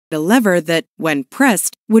a lever that, when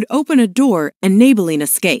pressed, would open a door, enabling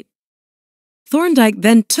escape. Thorndike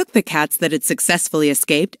then took the cats that had successfully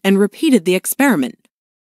escaped and repeated the experiment.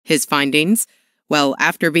 His findings? Well,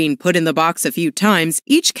 after being put in the box a few times,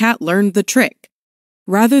 each cat learned the trick.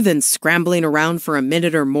 Rather than scrambling around for a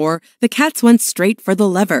minute or more, the cats went straight for the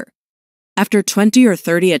lever. After 20 or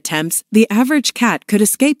 30 attempts, the average cat could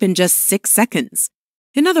escape in just 6 seconds.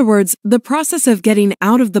 In other words, the process of getting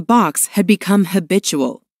out of the box had become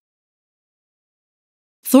habitual.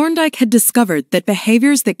 Thorndike had discovered that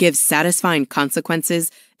behaviors that give satisfying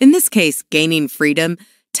consequences, in this case gaining freedom,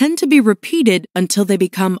 tend to be repeated until they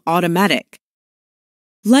become automatic.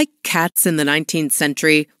 Like cats in the 19th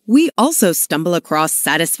century, we also stumble across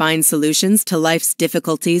satisfying solutions to life's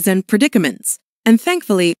difficulties and predicaments, and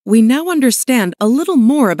thankfully, we now understand a little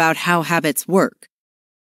more about how habits work.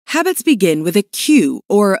 Habits begin with a cue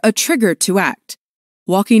or a trigger to act.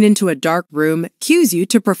 Walking into a dark room cues you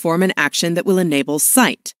to perform an action that will enable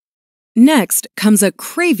sight. Next comes a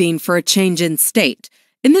craving for a change in state,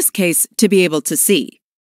 in this case, to be able to see.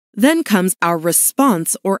 Then comes our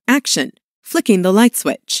response or action, flicking the light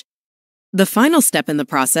switch. The final step in the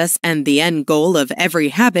process and the end goal of every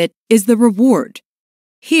habit is the reward.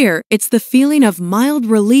 Here, it's the feeling of mild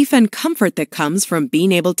relief and comfort that comes from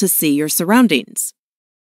being able to see your surroundings.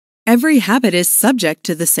 Every habit is subject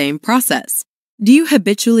to the same process. Do you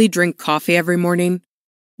habitually drink coffee every morning?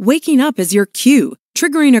 Waking up is your cue,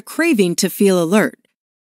 triggering a craving to feel alert.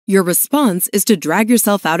 Your response is to drag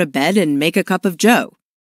yourself out of bed and make a cup of joe.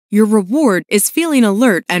 Your reward is feeling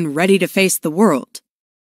alert and ready to face the world.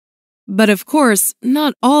 But of course,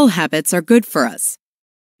 not all habits are good for us.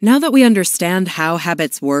 Now that we understand how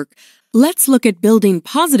habits work, let's look at building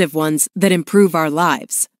positive ones that improve our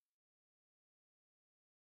lives.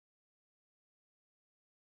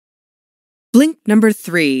 Blink number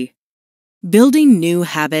 3. Building new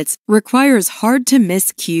habits requires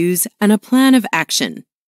hard-to-miss cues and a plan of action.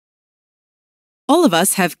 All of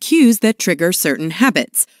us have cues that trigger certain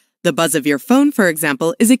habits. The buzz of your phone, for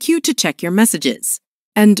example, is a cue to check your messages.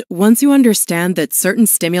 And once you understand that certain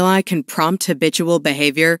stimuli can prompt habitual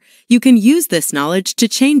behavior, you can use this knowledge to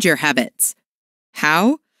change your habits.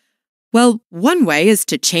 How? Well, one way is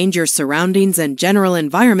to change your surroundings and general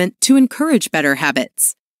environment to encourage better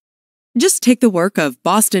habits. Just take the work of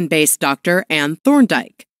Boston-based Dr. Anne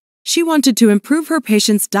Thorndike. She wanted to improve her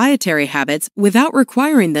patients' dietary habits without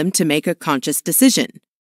requiring them to make a conscious decision.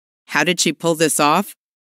 How did she pull this off?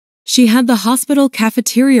 She had the hospital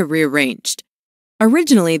cafeteria rearranged.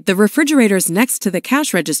 Originally, the refrigerators next to the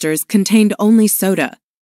cash registers contained only soda.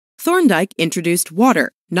 Thorndike introduced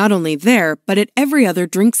water, not only there, but at every other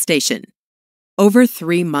drink station. Over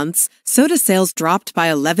 3 months, soda sales dropped by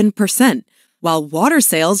 11%, while water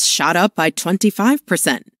sales shot up by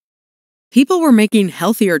 25%. People were making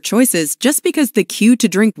healthier choices just because the cue to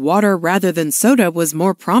drink water rather than soda was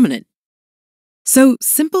more prominent. So,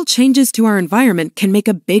 simple changes to our environment can make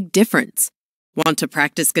a big difference. Want to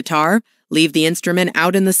practice guitar? Leave the instrument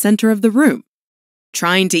out in the center of the room.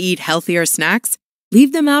 Trying to eat healthier snacks?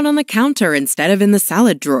 Leave them out on the counter instead of in the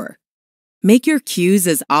salad drawer. Make your cues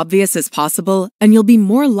as obvious as possible, and you'll be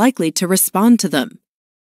more likely to respond to them.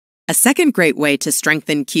 A second great way to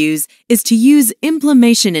strengthen cues is to use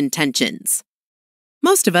implementation intentions.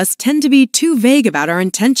 Most of us tend to be too vague about our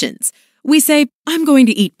intentions. We say, "I'm going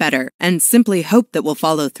to eat better," and simply hope that we'll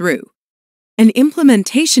follow through. An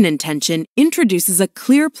implementation intention introduces a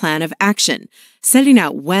clear plan of action, setting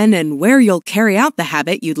out when and where you'll carry out the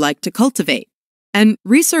habit you'd like to cultivate. And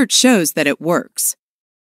research shows that it works.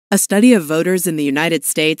 A study of voters in the United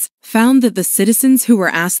States found that the citizens who were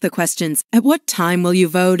asked the questions, "At what time will you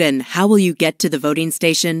vote and how will you get to the voting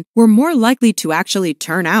station?" were more likely to actually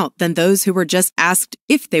turn out than those who were just asked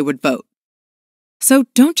if they would vote. So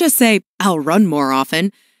don't just say, "I'll run more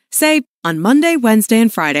often." Say, "On Monday, Wednesday,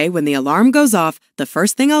 and Friday, when the alarm goes off, the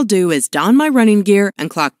first thing I'll do is don my running gear and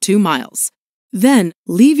clock 2 miles. Then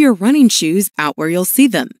leave your running shoes out where you'll see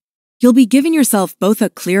them. You'll be giving yourself both a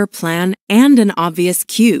clear plan and an obvious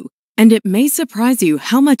cue, and it may surprise you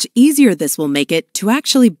how much easier this will make it to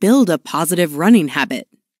actually build a positive running habit.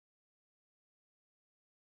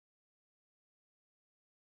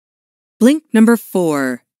 Blink number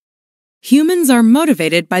 4. Humans are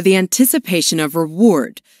motivated by the anticipation of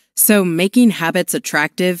reward, so making habits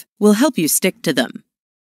attractive will help you stick to them.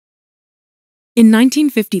 In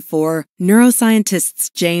 1954,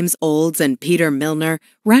 neuroscientists James Olds and Peter Milner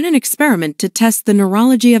ran an experiment to test the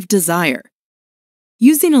neurology of desire.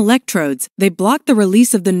 Using electrodes, they blocked the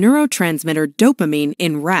release of the neurotransmitter dopamine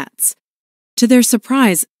in rats. To their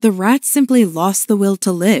surprise, the rats simply lost the will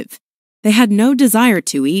to live. They had no desire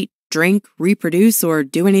to eat, drink, reproduce, or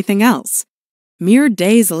do anything else. Mere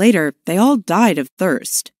days later, they all died of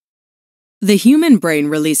thirst. The human brain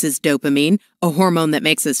releases dopamine, a hormone that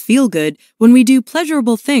makes us feel good, when we do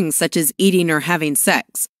pleasurable things such as eating or having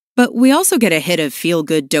sex. But we also get a hit of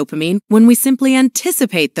feel-good dopamine when we simply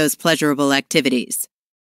anticipate those pleasurable activities.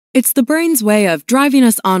 It's the brain's way of driving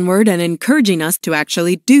us onward and encouraging us to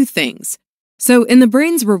actually do things. So in the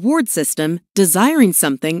brain's reward system, desiring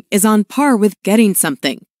something is on par with getting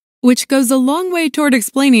something, which goes a long way toward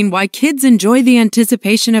explaining why kids enjoy the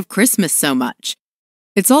anticipation of Christmas so much.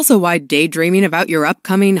 It's also why daydreaming about your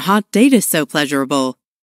upcoming hot date is so pleasurable.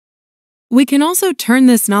 We can also turn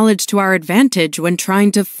this knowledge to our advantage when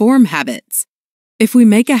trying to form habits. If we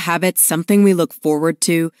make a habit something we look forward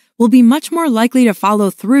to, we'll be much more likely to follow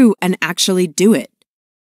through and actually do it.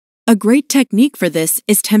 A great technique for this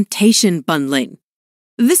is temptation bundling.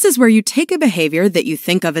 This is where you take a behavior that you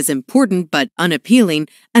think of as important but unappealing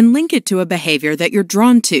and link it to a behavior that you're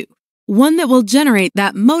drawn to, one that will generate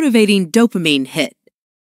that motivating dopamine hit.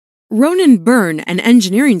 Ronan Byrne, an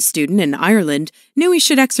engineering student in Ireland, knew he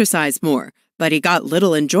should exercise more, but he got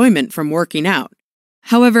little enjoyment from working out.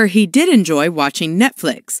 However, he did enjoy watching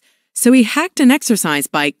Netflix, so he hacked an exercise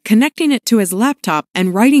bike, connecting it to his laptop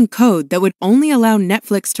and writing code that would only allow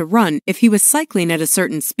Netflix to run if he was cycling at a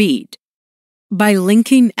certain speed. By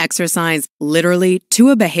linking exercise literally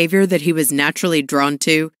to a behavior that he was naturally drawn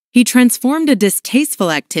to, he transformed a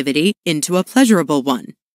distasteful activity into a pleasurable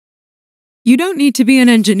one. You don't need to be an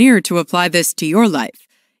engineer to apply this to your life.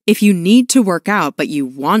 If you need to work out but you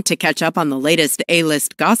want to catch up on the latest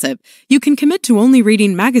A-list gossip, you can commit to only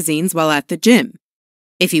reading magazines while at the gym.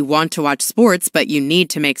 If you want to watch sports but you need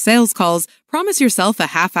to make sales calls, promise yourself a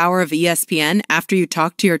half hour of ESPN after you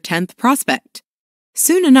talk to your 10th prospect.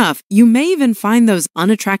 Soon enough, you may even find those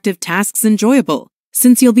unattractive tasks enjoyable,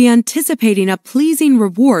 since you'll be anticipating a pleasing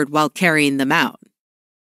reward while carrying them out.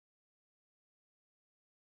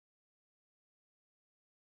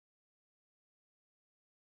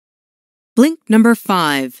 Blink number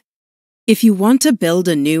 5. If you want to build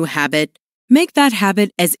a new habit, make that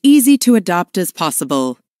habit as easy to adopt as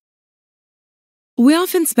possible. We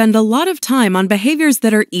often spend a lot of time on behaviors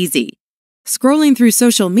that are easy. Scrolling through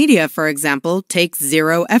social media, for example, takes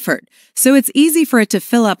zero effort, so it's easy for it to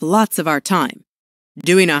fill up lots of our time.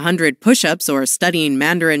 Doing 100 push-ups or studying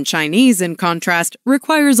Mandarin Chinese, in contrast,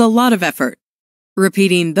 requires a lot of effort.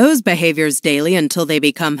 Repeating those behaviors daily until they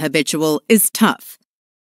become habitual is tough.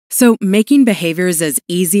 So making behaviors as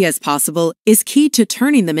easy as possible is key to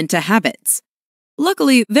turning them into habits.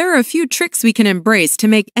 Luckily, there are a few tricks we can embrace to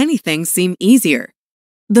make anything seem easier.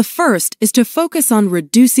 The first is to focus on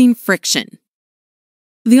reducing friction.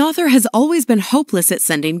 The author has always been hopeless at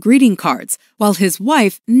sending greeting cards, while his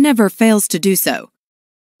wife never fails to do so.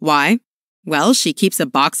 Why? Well, she keeps a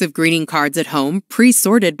box of greeting cards at home,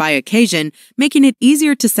 pre-sorted by occasion, making it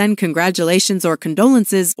easier to send congratulations or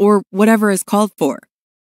condolences or whatever is called for.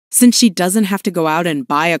 Since she doesn't have to go out and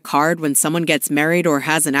buy a card when someone gets married or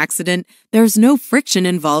has an accident, there's no friction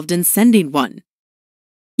involved in sending one.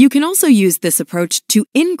 You can also use this approach to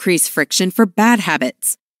increase friction for bad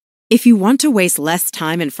habits. If you want to waste less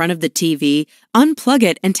time in front of the TV, unplug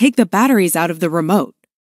it and take the batteries out of the remote.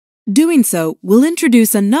 Doing so will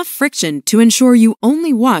introduce enough friction to ensure you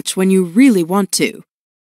only watch when you really want to.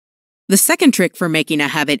 The second trick for making a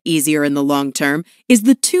habit easier in the long term is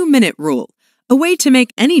the 2-minute rule, a way to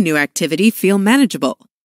make any new activity feel manageable.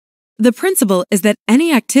 The principle is that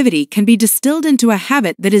any activity can be distilled into a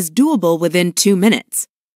habit that is doable within 2 minutes.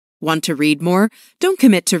 Want to read more? Don't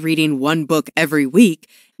commit to reading 1 book every week.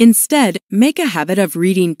 Instead, make a habit of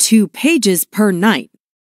reading 2 pages per night.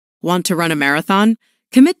 Want to run a marathon?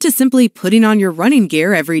 Commit to simply putting on your running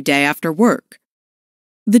gear every day after work.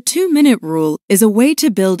 The 2-minute rule is a way to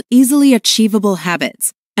build easily achievable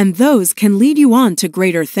habits, and those can lead you on to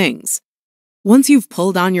greater things. Once you've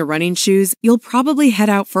pulled on your running shoes, you'll probably head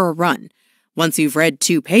out for a run. Once you've read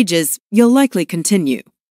 2 pages, you'll likely continue.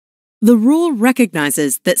 The rule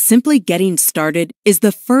recognizes that simply getting started is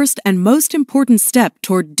the first and most important step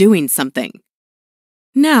toward doing something.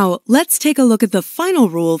 Now, let's take a look at the final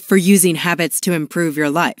rule for using habits to improve your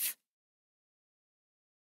life.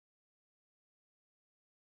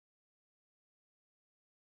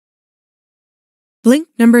 Blink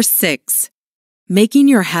number 6. Making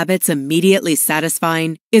your habits immediately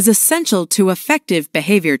satisfying is essential to effective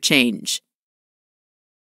behavior change.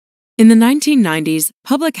 In the 1990s,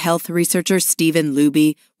 public health researcher Stephen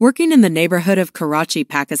Luby, working in the neighborhood of Karachi,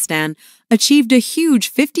 Pakistan, achieved a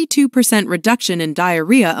huge 52% reduction in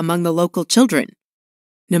diarrhea among the local children.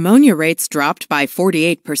 Pneumonia rates dropped by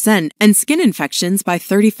 48% and skin infections by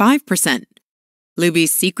 35%.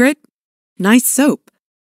 Luby's secret? nice soap.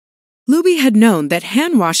 Luby had known that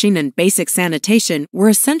hand washing and basic sanitation were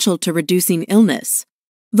essential to reducing illness.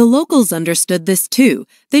 The locals understood this too,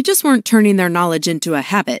 they just weren't turning their knowledge into a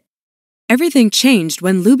habit. Everything changed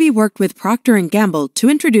when Luby worked with Procter & Gamble to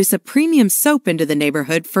introduce a premium soap into the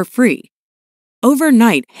neighborhood for free.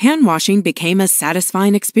 Overnight, hand washing became a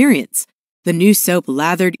satisfying experience. The new soap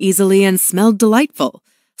lathered easily and smelled delightful.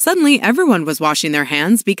 Suddenly, everyone was washing their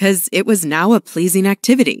hands because it was now a pleasing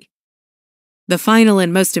activity. The final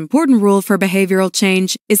and most important rule for behavioral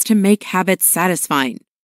change is to make habits satisfying.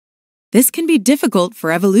 This can be difficult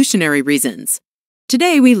for evolutionary reasons.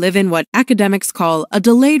 Today, we live in what academics call a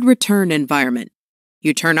delayed return environment.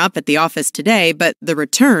 You turn up at the office today, but the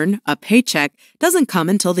return, a paycheck, doesn't come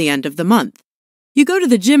until the end of the month. You go to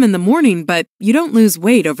the gym in the morning, but you don't lose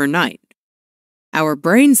weight overnight. Our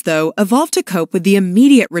brains, though, evolved to cope with the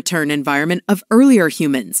immediate return environment of earlier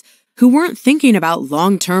humans, who weren't thinking about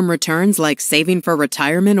long-term returns like saving for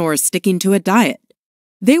retirement or sticking to a diet.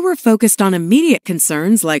 They were focused on immediate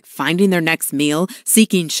concerns like finding their next meal,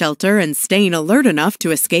 seeking shelter, and staying alert enough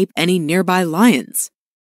to escape any nearby lions.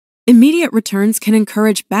 Immediate returns can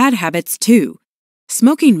encourage bad habits too.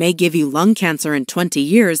 Smoking may give you lung cancer in 20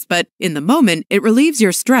 years, but in the moment, it relieves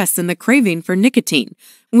your stress and the craving for nicotine,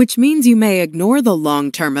 which means you may ignore the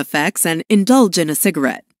long-term effects and indulge in a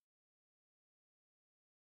cigarette.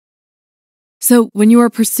 So, when you are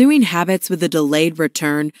pursuing habits with a delayed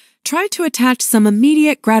return, try to attach some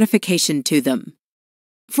immediate gratification to them.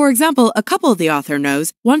 For example, a couple the author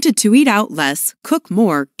knows wanted to eat out less, cook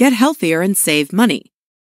more, get healthier, and save money.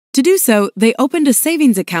 To do so, they opened a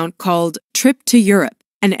savings account called Trip to Europe,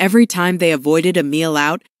 and every time they avoided a meal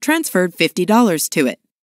out, transferred $50 to it.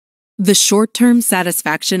 The short-term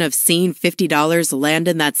satisfaction of seeing $50 land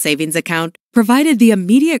in that savings account provided the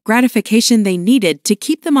immediate gratification they needed to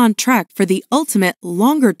keep them on track for the ultimate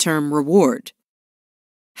longer-term reward.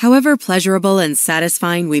 However pleasurable and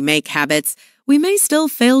satisfying we make habits, we may still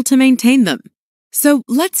fail to maintain them. So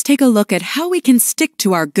let's take a look at how we can stick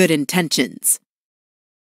to our good intentions.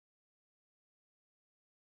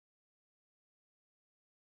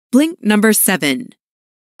 Blink number 7.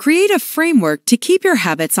 Create a framework to keep your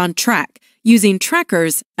habits on track using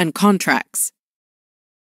trackers and contracts.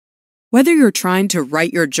 Whether you're trying to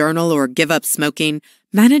write your journal or give up smoking,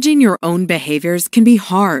 managing your own behaviors can be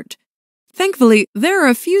hard. Thankfully, there are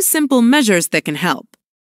a few simple measures that can help.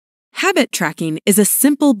 Habit tracking is a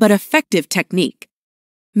simple but effective technique.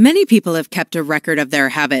 Many people have kept a record of their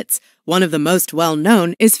habits. One of the most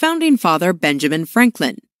well-known is founding father Benjamin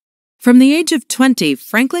Franklin. From the age of 20,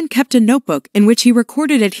 Franklin kept a notebook in which he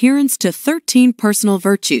recorded adherence to 13 personal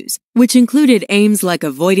virtues, which included aims like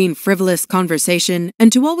avoiding frivolous conversation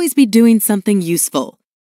and to always be doing something useful.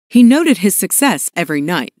 He noted his success every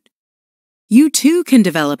night. You too can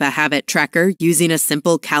develop a habit tracker using a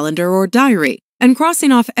simple calendar or diary and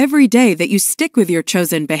crossing off every day that you stick with your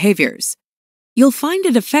chosen behaviors. You'll find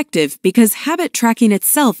it effective because habit tracking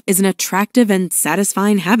itself is an attractive and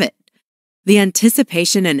satisfying habit. The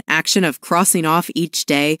anticipation and action of crossing off each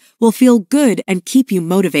day will feel good and keep you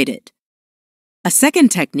motivated. A second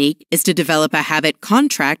technique is to develop a habit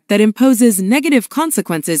contract that imposes negative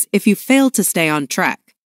consequences if you fail to stay on track.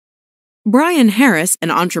 Brian Harris, an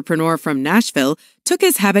entrepreneur from Nashville, took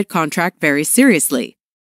his habit contract very seriously.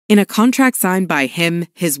 In a contract signed by him,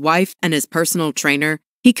 his wife, and his personal trainer,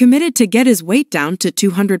 he committed to get his weight down to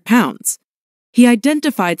 200 pounds. He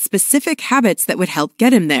identified specific habits that would help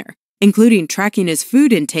get him there, including tracking his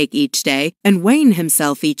food intake each day and weighing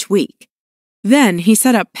himself each week. Then he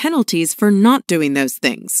set up penalties for not doing those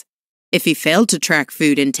things. If he failed to track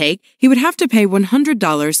food intake, he would have to pay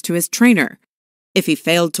 $100 to his trainer. If he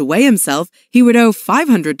failed to weigh himself, he would owe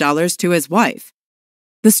 $500 to his wife.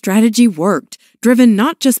 The strategy worked, driven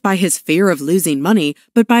not just by his fear of losing money,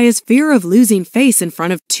 but by his fear of losing face in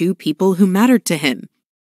front of two people who mattered to him.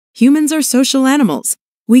 Humans are social animals.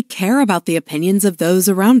 We care about the opinions of those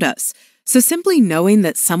around us, so simply knowing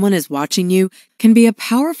that someone is watching you can be a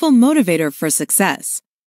powerful motivator for success.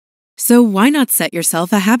 So why not set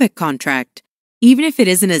yourself a habit contract? Even if it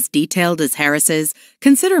isn't as detailed as Harris's,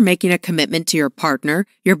 consider making a commitment to your partner,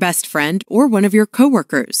 your best friend, or one of your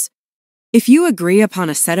coworkers. If you agree upon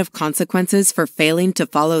a set of consequences for failing to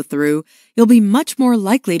follow through, you'll be much more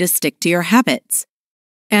likely to stick to your habits.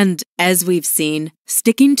 And as we've seen,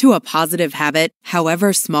 sticking to a positive habit,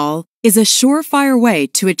 however small, is a surefire way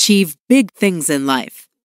to achieve big things in life.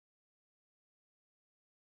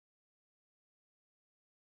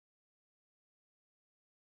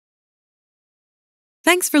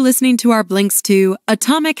 Thanks for listening to our Blinks to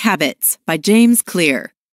Atomic Habits by James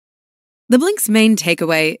Clear. The Blink's main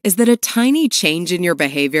takeaway is that a tiny change in your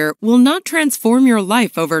behavior will not transform your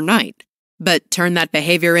life overnight, but turn that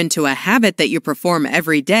behavior into a habit that you perform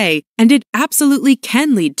every day, and it absolutely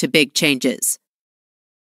can lead to big changes.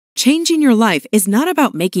 Changing your life is not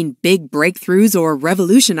about making big breakthroughs or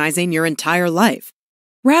revolutionizing your entire life.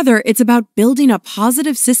 Rather, it's about building a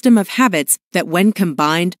positive system of habits that, when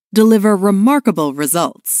combined, deliver remarkable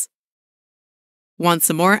results. Want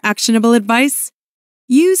some more actionable advice?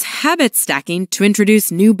 Use habit stacking to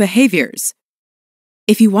introduce new behaviors.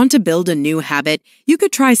 If you want to build a new habit, you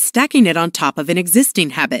could try stacking it on top of an existing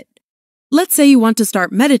habit. Let's say you want to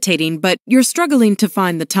start meditating, but you're struggling to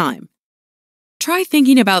find the time. Try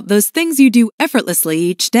thinking about those things you do effortlessly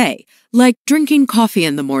each day, like drinking coffee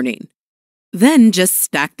in the morning. Then just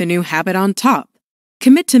stack the new habit on top.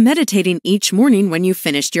 Commit to meditating each morning when you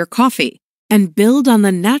finished your coffee, and build on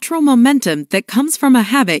the natural momentum that comes from a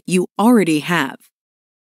habit you already have.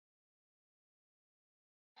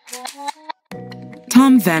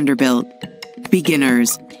 Tom Vanderbilt,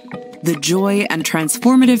 Beginners: The Joy and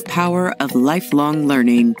Transformative Power of Lifelong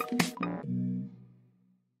Learning.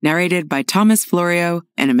 Narrated by Thomas Florio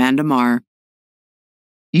and Amanda Marr.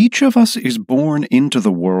 Each of us is born into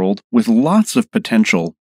the world with lots of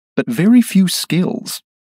potential, but very few skills.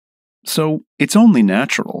 So it's only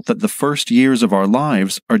natural that the first years of our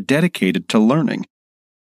lives are dedicated to learning.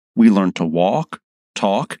 We learn to walk,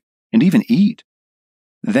 talk, and even eat.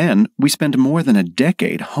 Then we spend more than a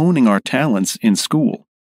decade honing our talents in school.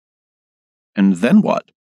 And then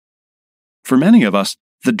what? For many of us,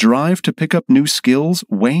 the drive to pick up new skills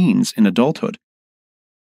wanes in adulthood.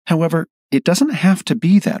 However, it doesn't have to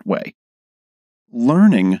be that way.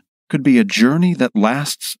 Learning could be a journey that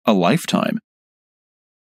lasts a lifetime.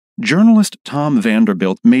 Journalist Tom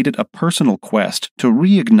Vanderbilt made it a personal quest to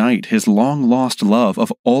reignite his long-lost love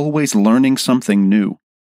of always learning something new.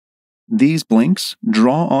 These blinks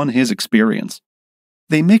draw on his experience.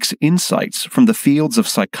 They mix insights from the fields of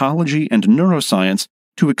psychology and neuroscience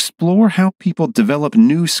to explore how people develop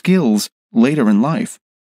new skills later in life.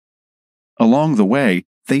 Along the way,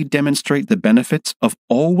 they demonstrate the benefits of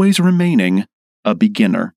always remaining a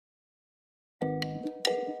beginner.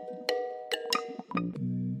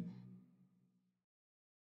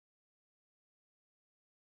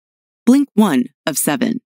 Blink 1 of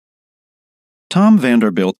 7. Tom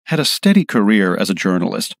Vanderbilt had a steady career as a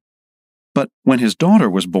journalist. But when his daughter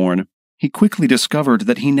was born, he quickly discovered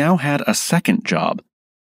that he now had a second job.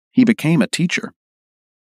 He became a teacher.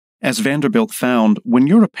 As Vanderbilt found, when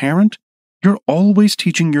you're a parent, you're always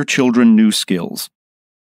teaching your children new skills.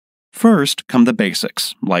 First come the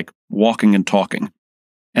basics, like walking and talking.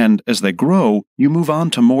 And as they grow, you move on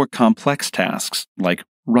to more complex tasks, like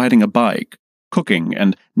riding a bike, cooking,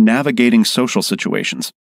 and navigating social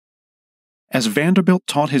situations. As Vanderbilt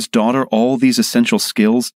taught his daughter all these essential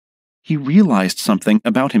skills, he realized something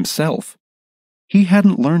about himself. He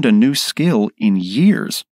hadn't learned a new skill in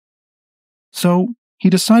years. So he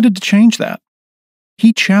decided to change that.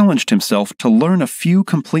 He challenged himself to learn a few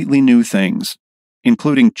completely new things,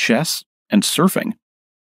 including chess and surfing.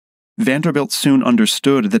 Vanderbilt soon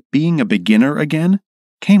understood that being a beginner again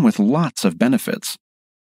came with lots of benefits.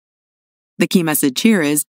 The key message here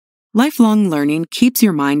is, lifelong learning keeps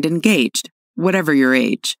your mind engaged, whatever your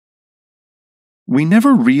age. We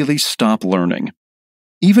never really stop learning.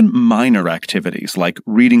 Even minor activities like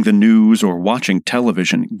reading the news or watching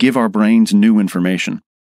television give our brains new information.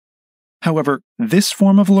 However, this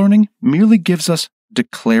form of learning merely gives us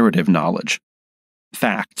declarative knowledge.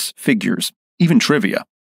 Facts, figures, even trivia.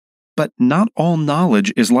 But not all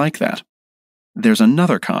knowledge is like that. There's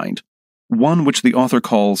another kind, one which the author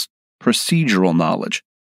calls procedural knowledge.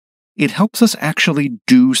 It helps us actually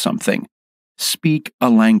do something, speak a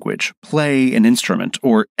language, play an instrument,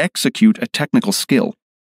 or execute a technical skill.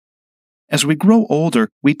 As we grow older,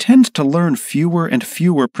 we tend to learn fewer and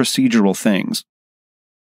fewer procedural things.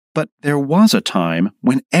 But there was a time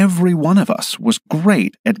when every one of us was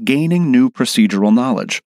great at gaining new procedural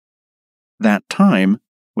knowledge. That time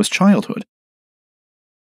was childhood.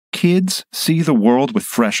 Kids see the world with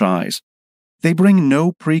fresh eyes. They bring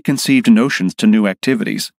no preconceived notions to new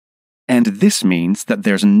activities, and this means that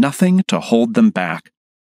there's nothing to hold them back.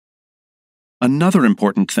 Another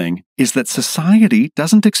important thing is that society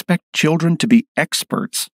doesn't expect children to be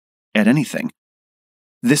experts at anything.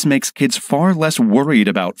 This makes kids far less worried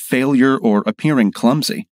about failure or appearing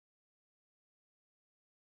clumsy.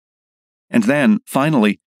 And then,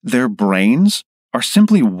 finally, their brains are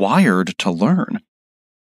simply wired to learn.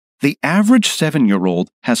 The average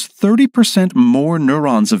 7-year-old has 30% more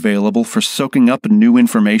neurons available for soaking up new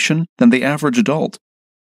information than the average adult.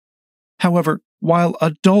 However, While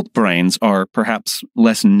adult brains are perhaps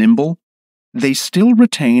less nimble, they still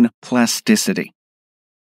retain plasticity.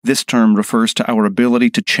 This term refers to our ability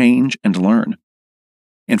to change and learn.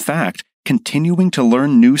 In fact, continuing to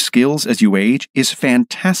learn new skills as you age is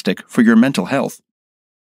fantastic for your mental health.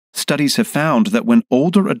 Studies have found that when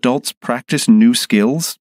older adults practice new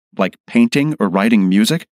skills, like painting or writing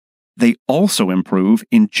music, they also improve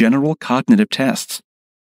in general cognitive tests.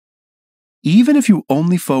 Even if you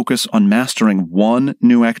only focus on mastering one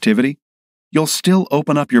new activity, you'll still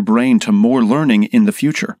open up your brain to more learning in the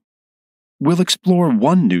future. We'll explore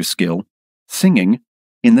one new skill, singing,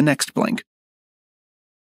 in the next blink.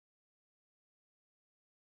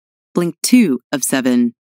 Blink 2 of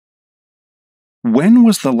 7. When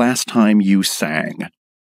was the last time you sang?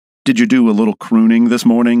 Did you do a little crooning this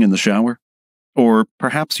morning in the shower? Or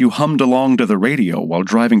perhaps you hummed along to the radio while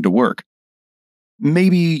driving to work.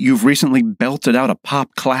 Maybe you've recently belted out a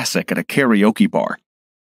pop classic at a karaoke bar.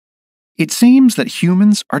 It seems that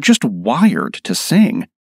humans are just wired to sing.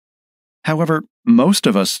 However, most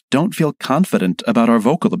of us don't feel confident about our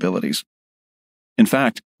vocal abilities. In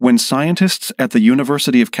fact, when scientists at the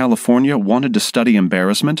University of California wanted to study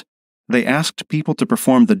embarrassment, they asked people to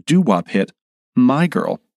perform the doo-wop hit, My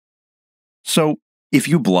Girl. So, if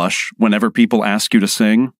you blush whenever people ask you to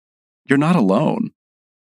sing, you're not alone.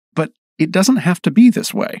 But it doesn't have to be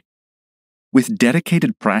this way. With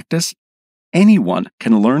dedicated practice, anyone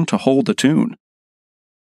can learn to hold a tune.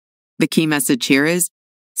 The key message here is,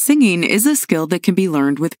 singing is a skill that can be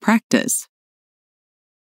learned with practice.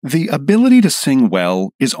 The ability to sing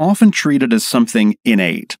well is often treated as something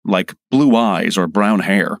innate, like blue eyes or brown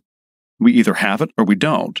hair. We either have it or we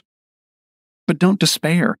don't. But don't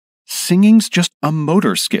despair. Singing's just a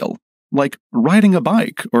motor skill, like riding a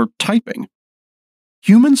bike or typing.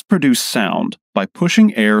 Humans produce sound by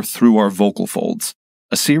pushing air through our vocal folds,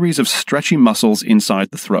 a series of stretchy muscles inside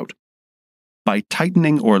the throat. By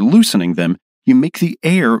tightening or loosening them, you make the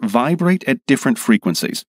air vibrate at different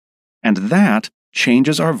frequencies, and that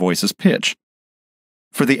changes our voice's pitch.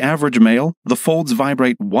 For the average male, the folds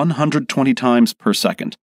vibrate 120 times per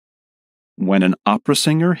second. When an opera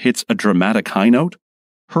singer hits a dramatic high note,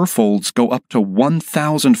 her folds go up to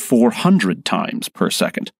 1,400 times per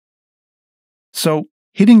second. So,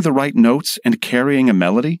 hitting the right notes and carrying a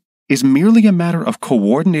melody is merely a matter of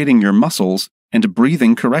coordinating your muscles and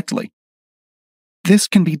breathing correctly. This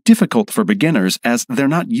can be difficult for beginners as they're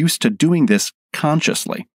not used to doing this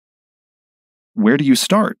consciously. Where do you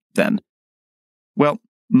start, then? Well,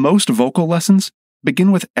 most vocal lessons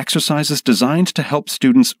begin with exercises designed to help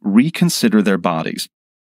students reconsider their bodies.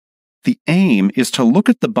 The aim is to look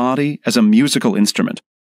at the body as a musical instrument.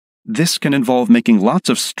 This can involve making lots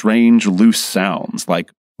of strange, loose sounds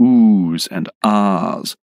like oohs and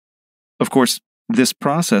ahs. Of course, this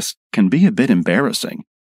process can be a bit embarrassing,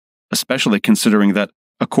 especially considering that,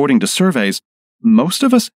 according to surveys, most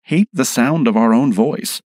of us hate the sound of our own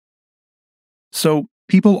voice. So,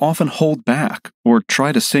 people often hold back or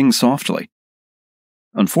try to sing softly.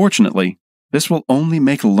 Unfortunately, this will only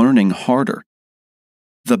make learning harder.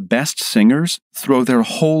 The best singers throw their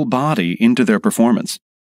whole body into their performance.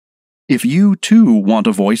 If you, too, want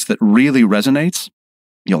a voice that really resonates,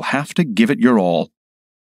 you'll have to give it your all.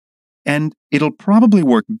 And it'll probably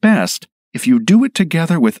work best if you do it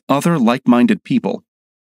together with other like-minded people,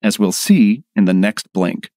 as we'll see in the next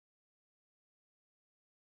blink.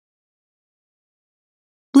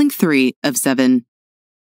 Blink 3 of 7.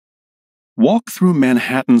 Walk through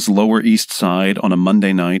Manhattan's Lower East Side on a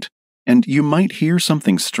Monday night, and you might hear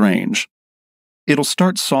something strange. It'll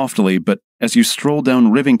start softly, but as you stroll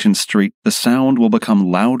down Rivington Street, the sound will become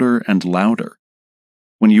louder and louder.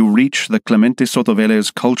 When you reach the Clemente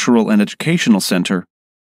Sotovelles Cultural and Educational Center,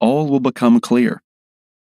 all will become clear.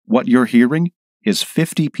 What you're hearing is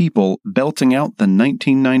 50 people belting out the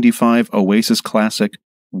 1995 Oasis classic,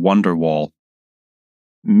 Wonderwall.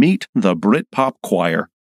 Meet the Britpop Choir.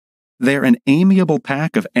 They're an amiable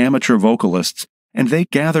pack of amateur vocalists, and they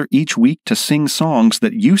gather each week to sing songs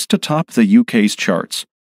that used to top the UK's charts.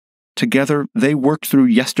 Together, they work through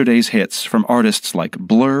yesterday's hits from artists like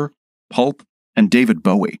Blur, Pulp, and David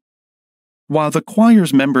Bowie. While the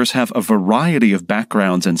choir's members have a variety of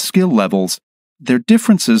backgrounds and skill levels, their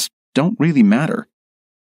differences don't really matter.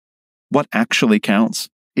 What actually counts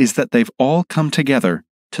is that they've all come together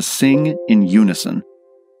to sing in unison.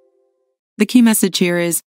 The key message here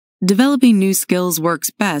is, developing new skills works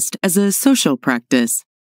best as a social practice.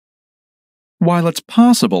 While it's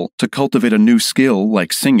possible to cultivate a new skill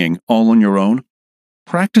like singing all on your own,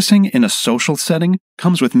 practicing in a social setting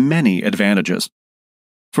comes with many advantages.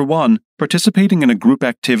 For one, participating in a group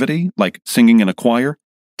activity like singing in a choir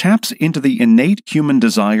taps into the innate human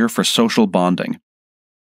desire for social bonding.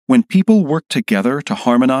 When people work together to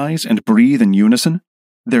harmonize and breathe in unison,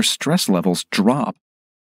 their stress levels drop.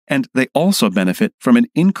 And they also benefit from an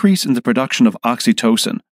increase in the production of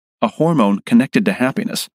oxytocin, a hormone connected to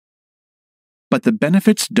happiness. But the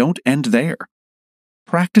benefits don't end there.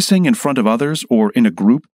 Practicing in front of others or in a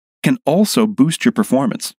group can also boost your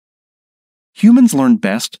performance. Humans learn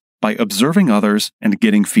best by observing others and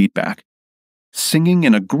getting feedback. Singing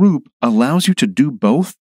in a group allows you to do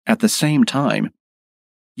both at the same time.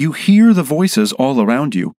 You hear the voices all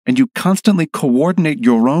around you, and you constantly coordinate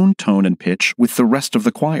your own tone and pitch with the rest of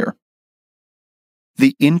the choir.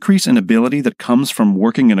 The increase in ability that comes from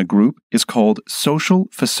working in a group is called social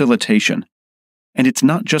facilitation, and it's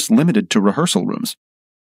not just limited to rehearsal rooms.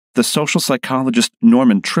 The social psychologist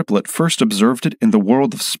Norman Triplett first observed it in the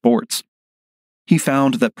world of sports. He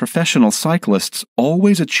found that professional cyclists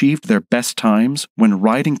always achieved their best times when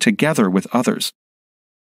riding together with others.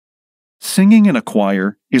 Singing in a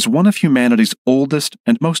choir is one of humanity's oldest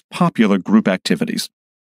and most popular group activities.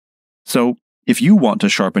 So, if you want to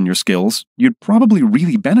sharpen your skills, you'd probably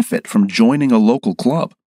really benefit from joining a local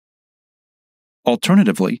club.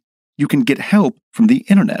 Alternatively, you can get help from the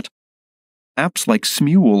internet. Apps like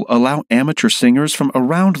Smule allow amateur singers from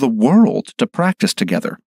around the world to practice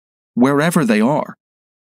together, wherever they are.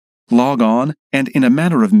 Log on, and in a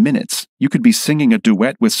matter of minutes, you could be singing a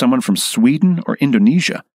duet with someone from Sweden or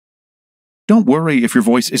Indonesia. Don't worry if your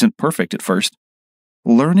voice isn't perfect at first.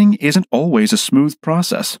 Learning isn't always a smooth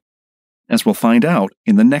process, as we'll find out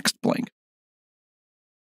in the next blink.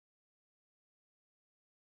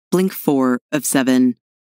 Blink 4 of 7.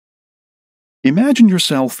 Imagine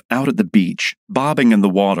yourself out at the beach, bobbing in the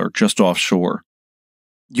water just offshore.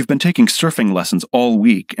 You've been taking surfing lessons all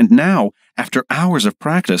week, and now, after hours of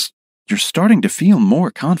practice, you're starting to feel more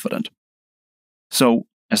confident. So,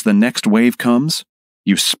 as the next wave comes,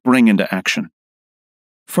 you spring into action.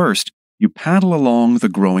 First, you paddle along the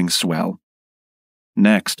growing swell.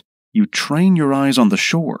 Next, you train your eyes on the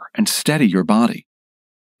shore and steady your body.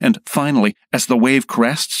 And finally, as the wave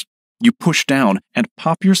crests, you push down and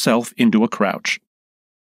pop yourself into a crouch.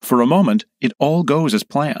 For a moment, it all goes as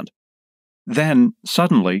planned. Then,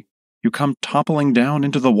 suddenly, you come toppling down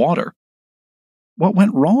into the water. What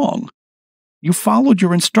went wrong? You followed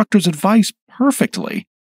your instructor's advice perfectly.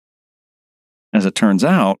 As it turns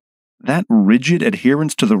out, that rigid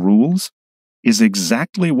adherence to the rules is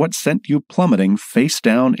exactly what sent you plummeting face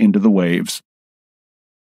down into the waves.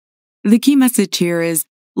 The key message here is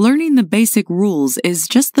learning the basic rules is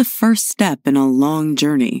just the first step in a long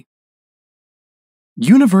journey.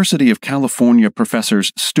 University of California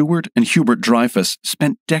professors Stuart and Hubert Dreyfus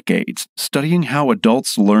spent decades studying how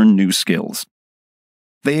adults learn new skills.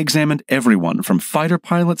 They examined everyone from fighter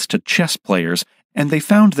pilots to chess players, and they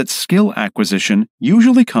found that skill acquisition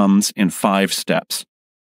usually comes in 5 steps.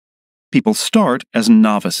 People start as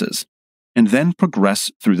novices, and then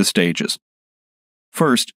progress through the stages.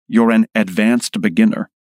 First, you're an advanced beginner.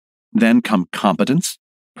 Then come competence,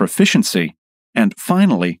 proficiency, and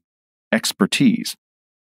finally, expertise.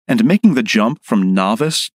 And making the jump from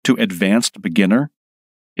novice to advanced beginner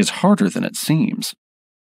is harder than it seems.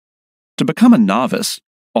 To become a novice,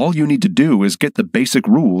 all you need to do is get the basic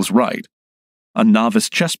rules right. A novice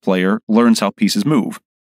chess player learns how pieces move.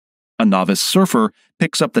 A novice surfer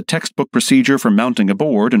picks up the textbook procedure for mounting a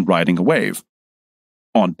board and riding a wave.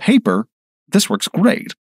 On paper, this works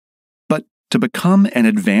great. But to become an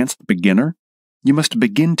advanced beginner, you must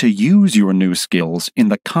begin to use your new skills in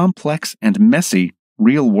the complex and messy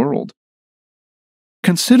real world.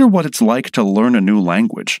 Consider what it's like to learn a new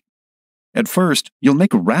language. At first, you'll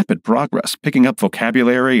make rapid progress picking up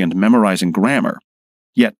vocabulary and memorizing grammar.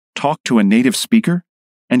 Yet, talk to a native speaker,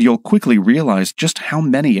 and you'll quickly realize just how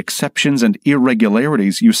many exceptions and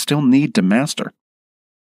irregularities you still need to master.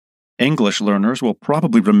 English learners will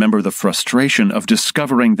probably remember the frustration of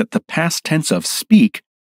discovering that the past tense of speak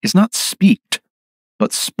is not speaked,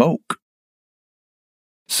 but spoke.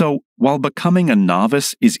 So, while becoming a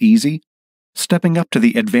novice is easy, stepping up to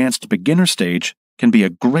the advanced beginner stage can be a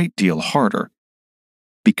great deal harder.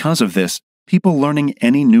 Because of this, people learning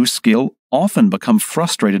any new skill often become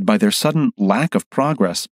frustrated by their sudden lack of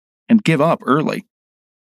progress and give up early.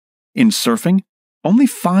 In surfing, only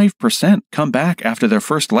 5% come back after their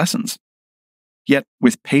first lessons. Yet,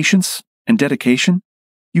 with patience and dedication,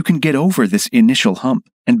 you can get over this initial hump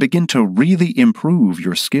and begin to really improve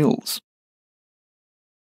your skills.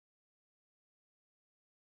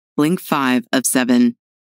 Blink 5 of 7.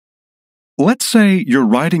 Let's say you're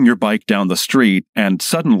riding your bike down the street and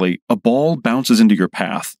suddenly a ball bounces into your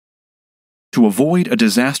path. To avoid a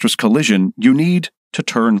disastrous collision, you need to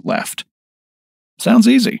turn left. Sounds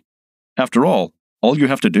easy. After all you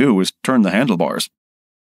have to do is turn the handlebars.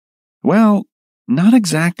 Well, not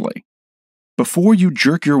exactly. Before you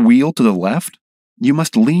jerk your wheel to the left, you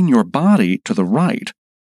must lean your body to the right.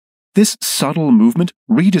 This subtle movement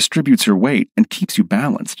redistributes your weight and keeps you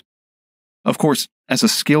balanced. Of course, as a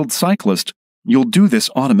skilled cyclist, you'll do this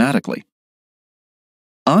automatically.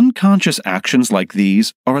 Unconscious actions like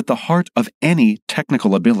these are at the heart of any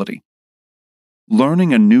technical ability.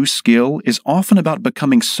 Learning a new skill is often about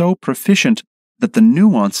becoming so proficient that the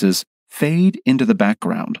nuances fade into the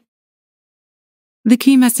background. The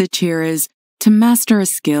key message here is, to master a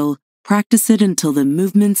skill, practice it until the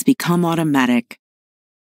movements become automatic.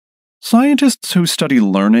 Scientists who study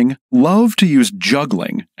learning love to use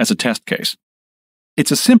juggling as a test case.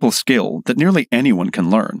 It's a simple skill that nearly anyone can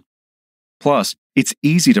learn. Plus, it's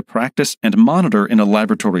easy to practice and monitor in a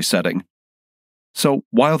laboratory setting. So,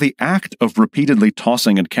 while the act of repeatedly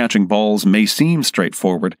tossing and catching balls may seem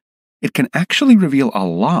straightforward, it can actually reveal a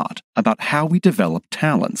lot about how we develop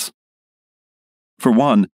talents. For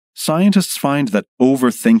one, scientists find that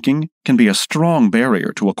overthinking can be a strong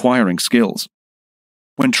barrier to acquiring skills.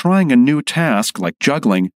 When trying a new task like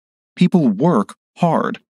juggling, people work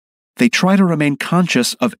hard. They try to remain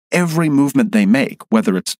conscious of every movement they make,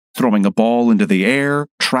 whether it's throwing a ball into the air,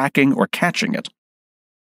 tracking, or catching it.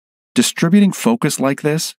 Distributing focus like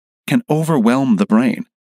this can overwhelm the brain.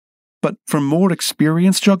 But for more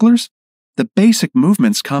experienced jugglers, the basic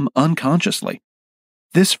movements come unconsciously.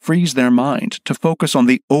 This frees their mind to focus on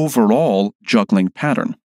the overall juggling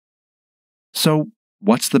pattern. So,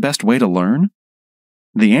 what's the best way to learn?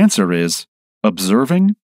 The answer is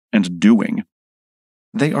observing and doing.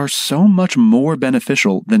 They are so much more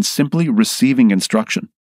beneficial than simply receiving instruction.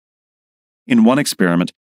 In one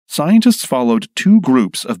experiment, scientists followed two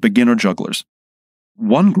groups of beginner jugglers.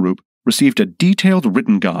 One group received a detailed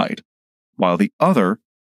written guide, while the other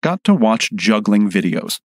got to watch juggling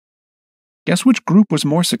videos. Guess which group was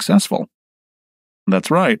more successful?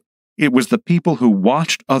 That's right, it was the people who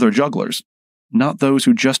watched other jugglers, not those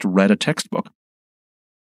who just read a textbook.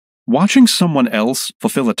 Watching someone else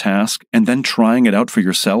fulfill a task and then trying it out for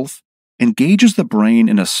yourself engages the brain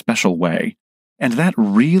in a special way, and that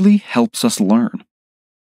really helps us learn.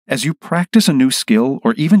 As you practice a new skill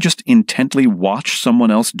or even just intently watch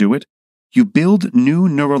someone else do it, you build new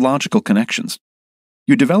neurological connections.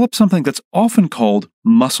 You develop something that's often called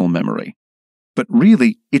muscle memory. But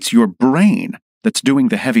really, it's your brain that's doing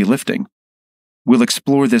the heavy lifting. We'll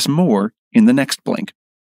explore this more in the next Blink.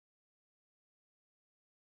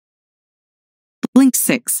 Blink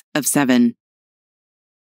 6 of 7.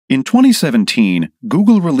 In 2017,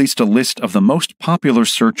 Google released a list of the most popular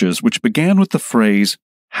searches which began with the phrase,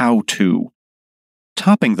 "how to."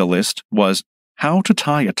 Topping the list was, "how to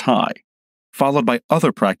tie a tie," followed by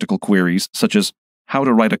other practical queries such as, "how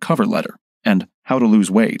to write a cover letter," and "how to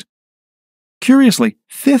lose weight." Curiously,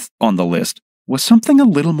 fifth on the list was something a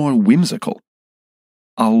little more whimsical.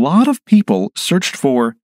 A lot of people searched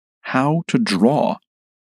for, "how to draw."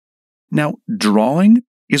 Now, drawing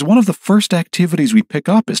is one of the first activities we pick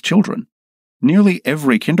up as children. Nearly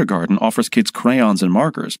every kindergarten offers kids crayons and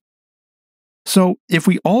markers. So, if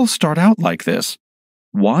we all start out like this,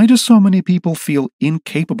 why do so many people feel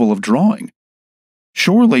incapable of drawing?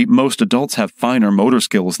 Surely most adults have finer motor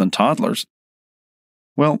skills than toddlers.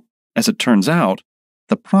 Well, as it turns out,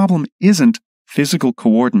 the problem isn't physical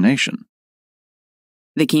coordination.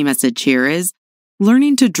 The key message here is,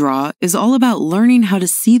 learning to draw is all about learning how to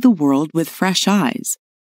see the world with fresh eyes.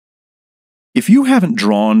 If you haven't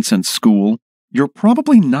drawn since school, you're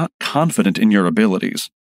probably not confident in your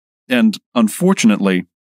abilities. And, unfortunately,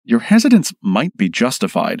 your hesitance might be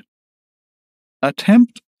justified.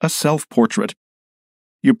 Attempt a self-portrait.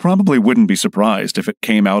 You probably wouldn't be surprised if it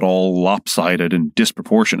came out all lopsided and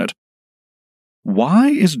disproportionate. Why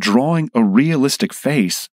is drawing a realistic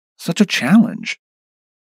face such a challenge?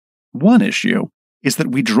 One issue is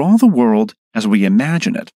that we draw the world as we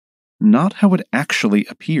imagine it, not how it actually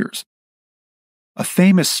appears. A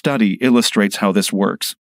famous study illustrates how this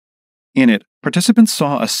works. In it, participants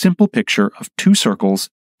saw a simple picture of two circles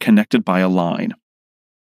connected by a line.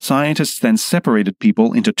 Scientists then separated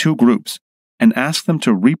people into two groups and asked them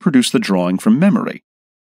to reproduce the drawing from memory.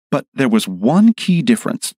 But there was one key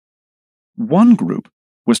difference. One group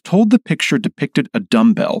was told the picture depicted a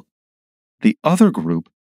dumbbell. The other group,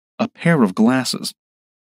 a pair of glasses.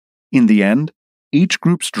 In the end, each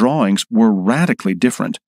group's drawings were radically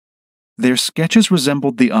different. Their sketches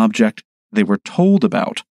resembled the object they were told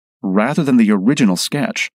about, rather than the original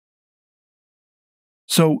sketch.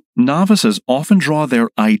 So, novices often draw their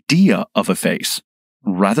idea of a face,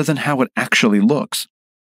 rather than how it actually looks.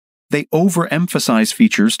 They overemphasize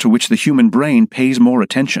features to which the human brain pays more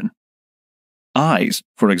attention. Eyes,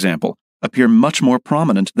 for example, appear much more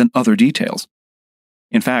prominent than other details.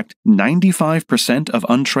 In fact, 95% of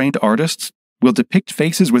untrained artists will depict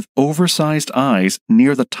faces with oversized eyes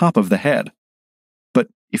near the top of the head. But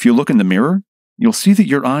if you look in the mirror, you'll see that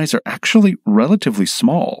your eyes are actually relatively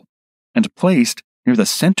small and placed near the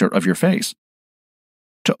center of your face.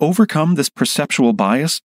 To overcome this perceptual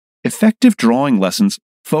bias, effective drawing lessons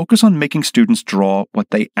focus on making students draw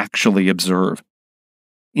what they actually observe.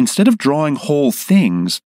 Instead of drawing whole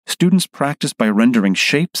things, students practice by rendering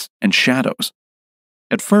shapes and shadows.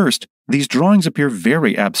 At first, these drawings appear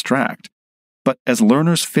very abstract, but as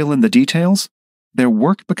learners fill in the details, their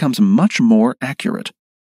work becomes much more accurate.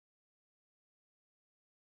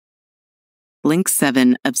 Link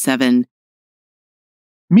 7 of 7.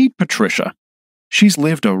 Meet Patricia. She's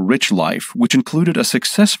lived a rich life, which included a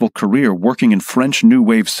successful career working in French New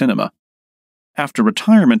Wave cinema. After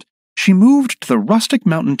retirement, she moved to the rustic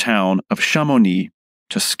mountain town of Chamonix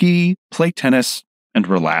to ski, play tennis, and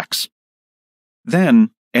relax.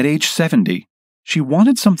 Then, at age 70, she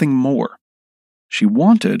wanted something more. She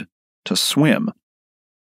wanted to swim.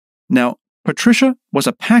 Now, Patricia was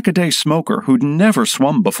a pack-a-day smoker who'd never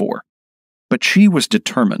swum before, but she was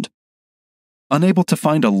determined. Unable to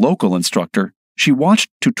find a local instructor, she watched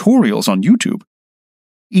tutorials on YouTube.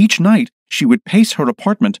 Each night, she would pace her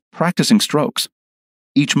apartment practicing strokes.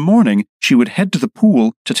 Each morning, she would head to the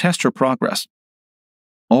pool to test her progress.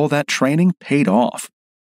 All that training paid off.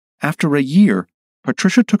 After a year,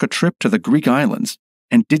 Patricia took a trip to the Greek islands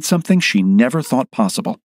and did something she never thought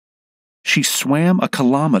possible. She swam a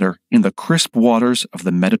kilometer in the crisp waters of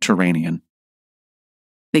the Mediterranean.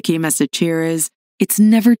 The key message here is, it's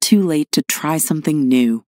never too late to try something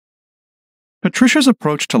new. Patricia's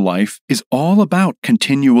approach to life is all about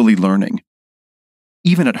continually learning.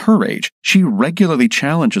 Even at her age, she regularly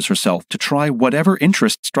challenges herself to try whatever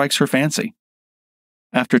interest strikes her fancy.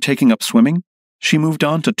 After taking up swimming, she moved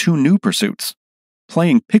on to 2 new pursuits: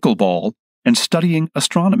 playing pickleball and studying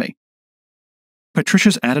astronomy.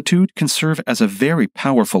 Patricia's attitude can serve as a very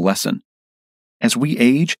powerful lesson. As we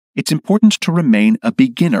age, it's important to remain a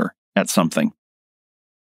beginner at something.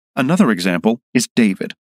 Another example is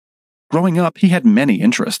David. Growing up, he had many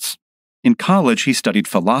interests. In college, he studied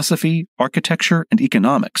philosophy, architecture, and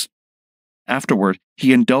economics. Afterward,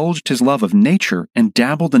 he indulged his love of nature and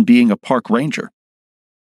dabbled in being a park ranger.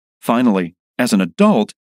 Finally, as an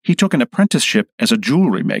adult, he took an apprenticeship as a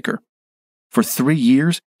jewelry maker. For 3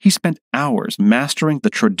 years, he spent hours mastering the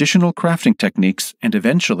traditional crafting techniques and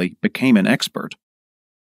eventually became an expert.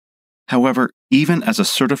 However, even as a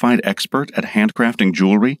certified expert at handcrafting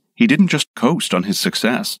jewelry, he didn't just coast on his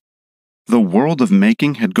success. The world of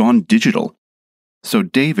making had gone digital, so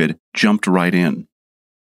David jumped right in.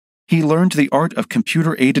 He learned the art of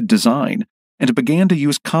computer-aided design and began to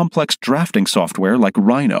use complex drafting software like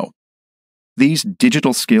Rhino. These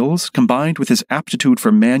digital skills, combined with his aptitude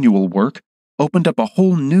for manual work, opened up a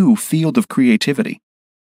whole new field of creativity.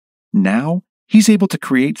 Now, he's able to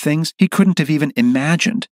create things he couldn't have even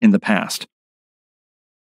imagined in the past.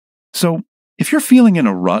 So, if you're feeling in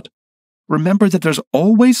a rut, remember that there's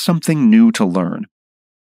always something new to learn.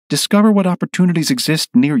 Discover what opportunities exist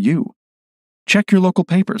near you. Check your local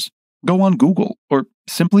papers, go on Google, or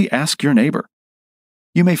simply ask your neighbor.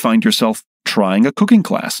 You may find yourself trying a cooking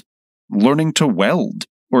class, learning to weld,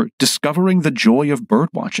 or discovering the joy of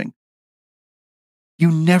birdwatching.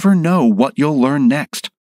 You never know what you'll learn next.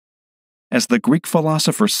 As the Greek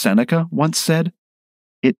philosopher Seneca once said,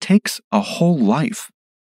 it takes a whole life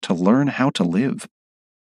to learn how to live.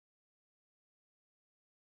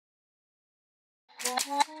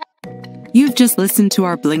 You've just listened to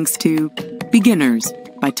our blinks to Beginners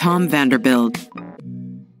by Tom Vanderbilt.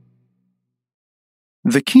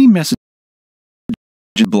 The key message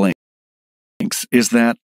of blinks is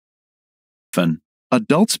that often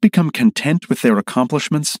adults become content with their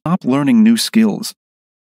accomplishments, stop learning new skills.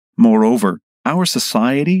 Moreover, our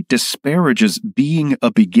society disparages being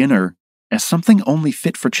a beginner as something only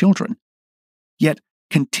fit for children. Yet,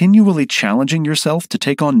 continually challenging yourself to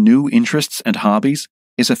take on new interests and hobbies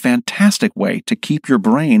is a fantastic way to keep your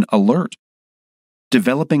brain alert.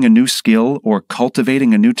 Developing a new skill or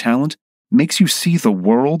cultivating a new talent makes you see the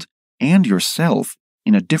world and yourself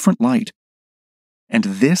in a different light. And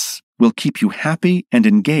this will keep you happy and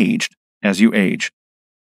engaged as you age.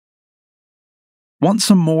 Want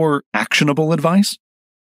some more actionable advice?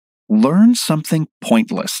 Learn something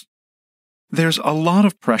pointless. There's a lot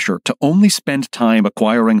of pressure to only spend time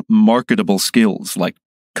acquiring marketable skills like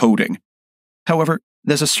coding. However,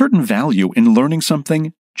 There's a certain value in learning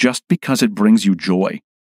something just because it brings you joy.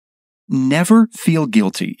 Never feel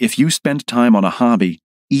guilty if you spend time on a hobby,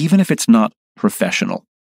 even if it's not professional.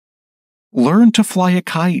 Learn to fly a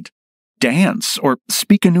kite, dance, or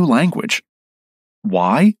speak a new language.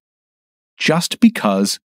 Why? Just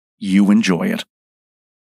because you enjoy it.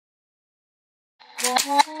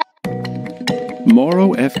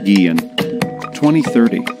 Mauro F. Guillen,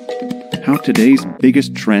 2030. How today's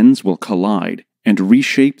biggest trends will collide and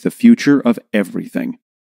reshape the future of everything.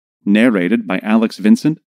 Narrated by Alex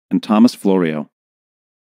Vincent and Thomas Florio.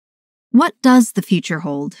 What does the future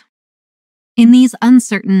hold? In these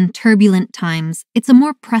uncertain, turbulent times, it's a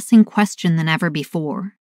more pressing question than ever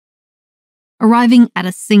before. Arriving at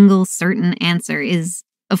a single certain answer is,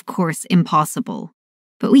 of course, impossible,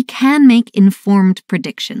 but we can make informed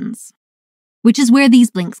predictions, which is where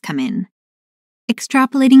these blinks come in.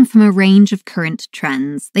 Extrapolating from a range of current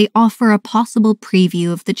trends, they offer a possible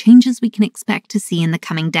preview of the changes we can expect to see in the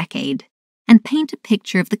coming decade, and paint a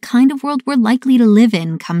picture of the kind of world we're likely to live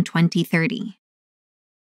in come 2030.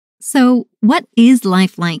 So, what is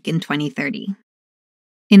life like in 2030?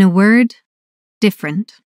 In a word,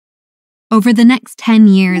 different. Over the next 10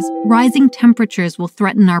 years, rising temperatures will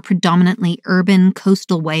threaten our predominantly urban,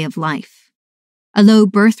 coastal way of life. A low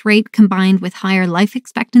birth rate combined with higher life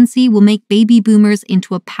expectancy will make baby boomers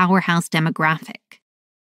into a powerhouse demographic.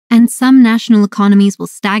 And some national economies will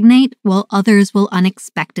stagnate while others will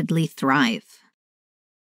unexpectedly thrive.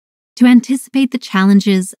 To anticipate the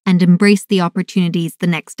challenges and embrace the opportunities the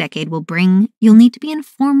next decade will bring, you'll need to be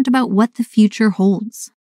informed about what the future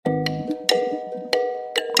holds.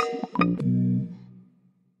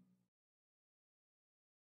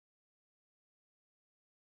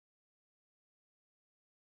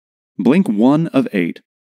 Blink 1 of 8.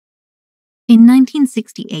 In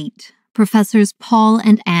 1968, professors Paul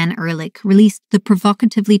and Anne Ehrlich released the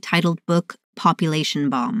provocatively titled book Population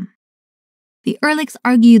Bomb. The Ehrlichs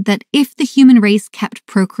argued that if the human race kept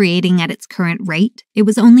procreating at its current rate, it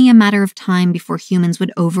was only a matter of time before humans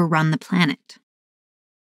would overrun the planet.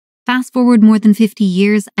 Fast forward more than 50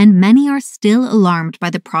 years, and many are still alarmed by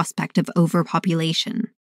the prospect of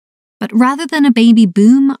overpopulation. But rather than a baby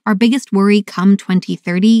boom, our biggest worry come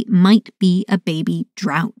 2030 might be a baby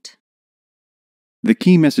drought. The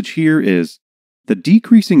key message here is the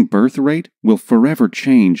decreasing birth rate will forever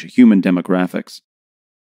change human demographics.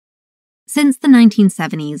 Since the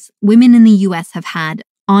 1970s, women in the US have had,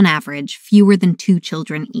 on average, fewer than 2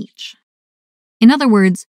 children each. In other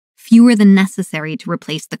words, fewer than necessary to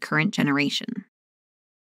replace the current generation.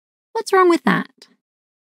 What's wrong with that?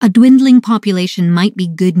 A dwindling population might be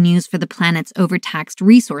good news for the planet's overtaxed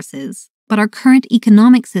resources, but our current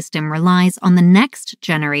economic system relies on the next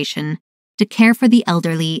generation to care for the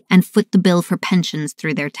elderly and foot the bill for pensions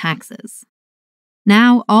through their taxes.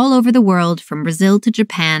 Now, all over the world, from Brazil to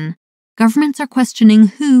Japan, governments are questioning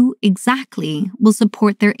who exactly will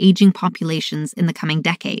support their aging populations in the coming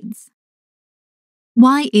decades.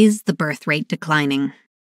 Why is the birth rate declining?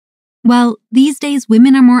 Well, these days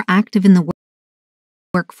women are more active in the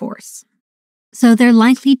workforce, so they're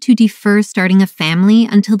likely to defer starting a family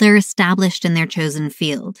until they're established in their chosen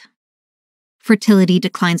field. Fertility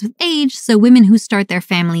declines with age, so women who start their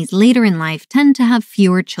families later in life tend to have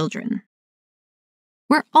fewer children.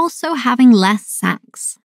 We're also having less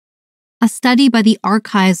sex. A study by the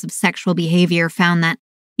Archives of Sexual Behavior found that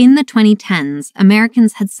in the 2010s,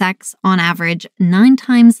 Americans had sex on average 9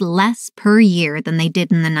 times less per year than they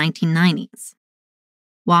did in the 1990s.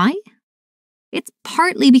 Why? It's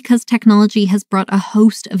partly because technology has brought a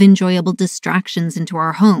host of enjoyable distractions into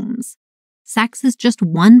our homes. Sex is just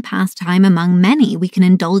one pastime among many we can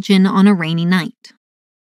indulge in on a rainy night.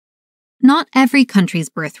 Not every country's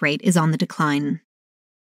birth rate is on the decline.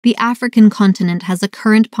 The African continent has a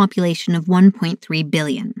current population of 1.3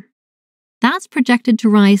 billion. That's projected to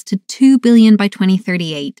rise to 2 billion by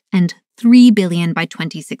 2038 and 3 billion by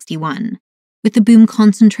 2061, with the boom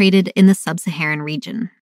concentrated in the sub-Saharan region.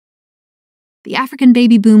 The African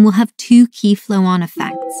baby boom will have 2 key flow-on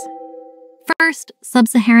effects. First,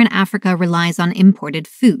 sub-Saharan Africa relies on imported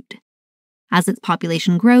food. As its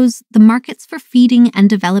population grows, the markets for feeding and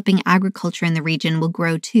developing agriculture in the region will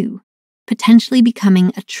grow too, potentially becoming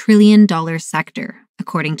a $1 trillion sector,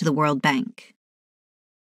 according to the World Bank.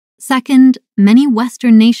 Second, many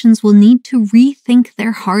Western nations will need to rethink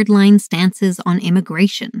their hardline stances on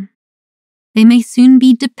immigration. They may soon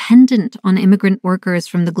be dependent on immigrant workers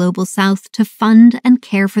from the global south to fund and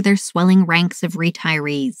care for their swelling ranks of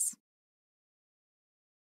retirees.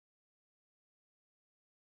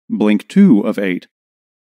 Blink 2 of 8.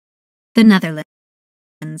 The Netherlands,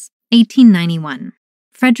 1891.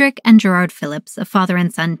 Frederick and Gerard Philips, a father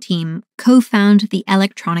and son team, co-found the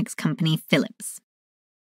electronics company Philips.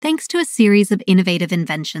 Thanks to a series of innovative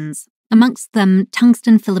inventions, amongst them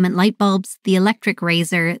tungsten filament light bulbs, the electric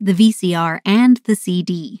razor, the VCR, and the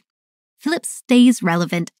CD, Philips stays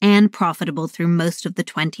relevant and profitable through most of the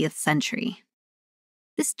 20th century.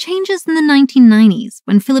 This changes in the 1990s,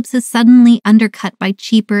 when Philips is suddenly undercut by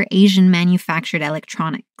cheaper Asian-manufactured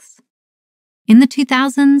electronics. In the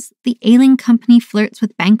 2000s, the ailing company flirts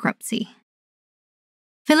with bankruptcy.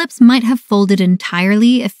 Philips might have folded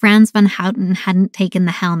entirely if Frans van Houten hadn't taken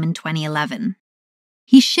the helm in 2011.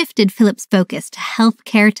 He shifted Philips' focus to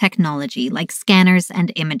healthcare technology like scanners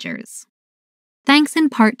and imagers. Thanks in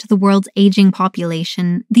part to the world's aging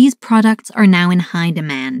population, these products are now in high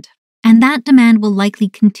demand, and that demand will likely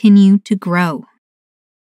continue to grow.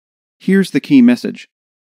 Here's the key message.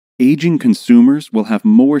 Aging consumers will have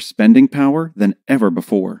more spending power than ever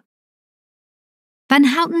before. Van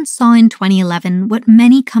Houten saw in 2011 what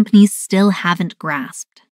many companies still haven't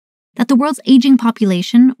grasped, that the world's aging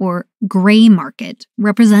population, or gray market,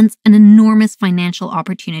 represents an enormous financial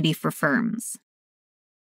opportunity for firms.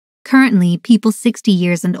 Currently, people 60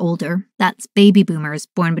 years and older, that's baby boomers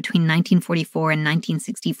born between 1944 and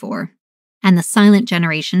 1964, and the silent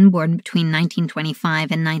generation born between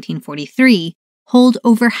 1925 and 1943, hold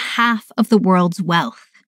over half of the world's wealth.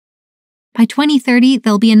 By 2030,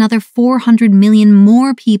 there'll be another 400 million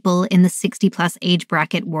more people in the 60-plus age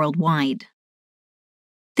bracket worldwide.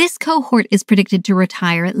 This cohort is predicted to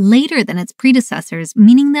retire later than its predecessors,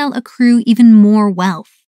 meaning they'll accrue even more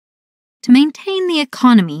wealth. To maintain the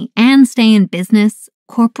economy and stay in business,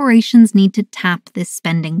 corporations need to tap this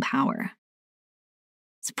spending power.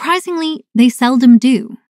 Surprisingly, they seldom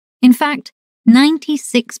do. In fact,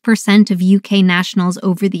 96% of UK nationals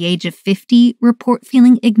over the age of 50 report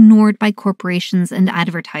feeling ignored by corporations and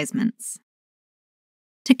advertisements.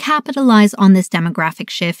 To capitalize on this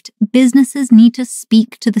demographic shift, businesses need to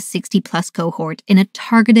speak to the 60-plus cohort in a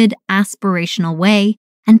targeted, aspirational way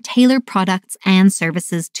and tailor products and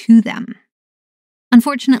services to them.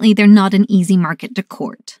 Unfortunately, they're not an easy market to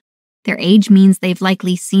court. Their age means they've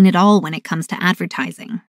likely seen it all when it comes to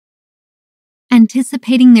advertising.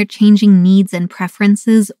 Anticipating their changing needs and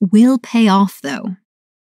preferences will pay off, though.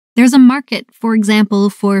 There's a market, for example,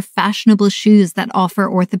 for fashionable shoes that offer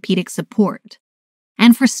orthopedic support,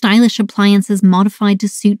 and for stylish appliances modified to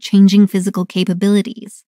suit changing physical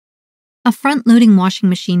capabilities. A front-loading washing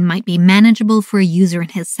machine might be manageable for a user in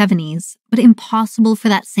his 70s, but impossible for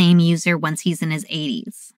that same user once he's in his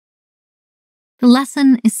 80s. The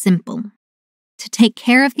lesson is simple. To take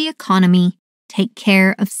care of the economy, take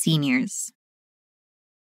care of seniors.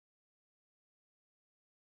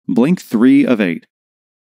 Blink 3 of 8.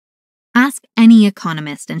 Ask any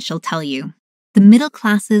economist and she'll tell you, the middle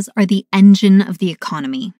classes are the engine of the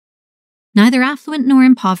economy. Neither affluent nor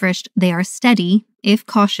impoverished, they are steady, if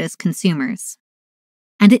cautious, consumers.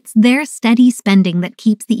 And it's their steady spending that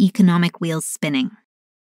keeps the economic wheels spinning.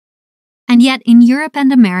 And yet, in Europe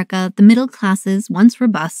and America, the middle classes, once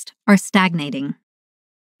robust, are stagnating.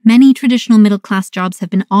 Many traditional middle-class jobs have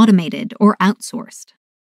been automated or outsourced.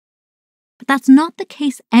 But that's not the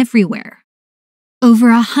case everywhere. Over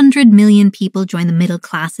 100 million people join the middle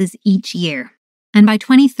classes each year, and by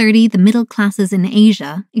 2030, the middle classes in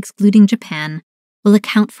Asia, excluding Japan, will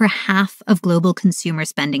account for half of global consumer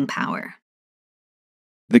spending power.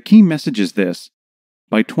 The key message is this.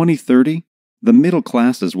 By 2030, the middle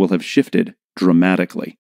classes will have shifted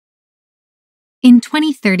dramatically. In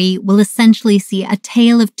 2030, we'll essentially see a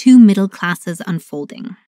tale of two middle classes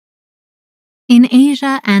unfolding. In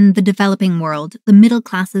Asia and the developing world, the middle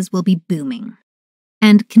classes will be booming.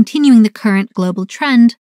 And continuing the current global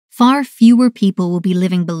trend, far fewer people will be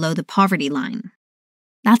living below the poverty line.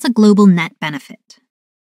 That's a global net benefit.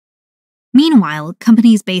 Meanwhile,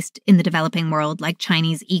 companies based in the developing world like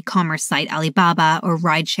Chinese e-commerce site Alibaba or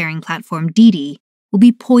ride-sharing platform Didi will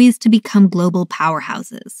be poised to become global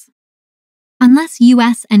powerhouses. Unless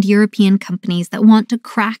US and European companies that want to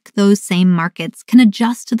crack those same markets can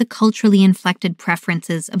adjust to the culturally inflected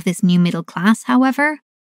preferences of this new middle class, however,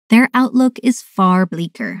 their outlook is far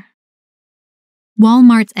bleaker.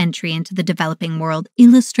 Walmart's entry into the developing world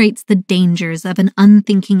illustrates the dangers of an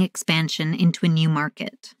unthinking expansion into a new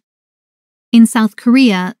market. In South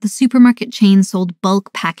Korea, the supermarket chain sold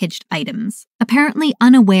bulk packaged items, apparently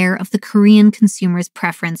unaware of the Korean consumer's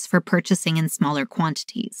preference for purchasing in smaller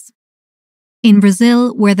quantities. In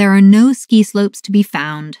Brazil, where there are no ski slopes to be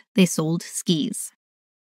found, they sold skis.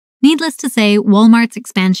 Needless to say, Walmart's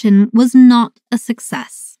expansion was not a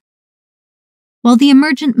success. While the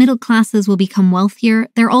emergent middle classes will become wealthier,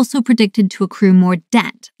 they're also predicted to accrue more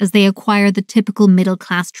debt as they acquire the typical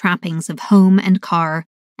middle-class trappings of home and car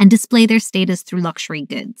and display their status through luxury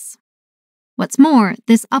goods. What's more,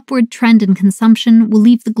 this upward trend in consumption will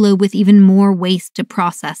leave the globe with even more waste to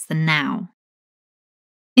process than now.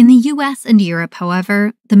 In the US and Europe,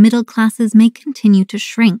 however, the middle classes may continue to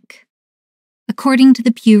shrink. According to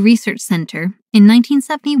the Pew Research Center, in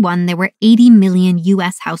 1971 there were 80 million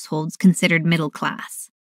US households considered middle class,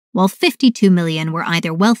 while 52 million were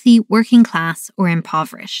either wealthy, working class, or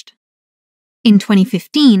impoverished. In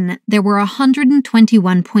 2015, there were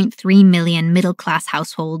 121.3 million middle class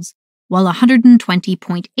households, while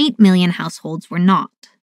 120.8 million households were not.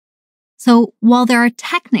 So, while there are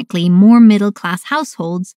technically more middle class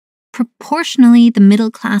households, proportionally the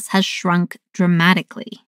middle class has shrunk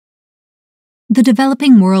dramatically. The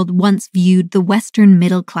developing world once viewed the Western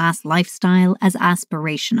middle-class lifestyle as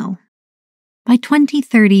aspirational. By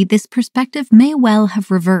 2030, this perspective may well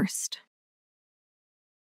have reversed.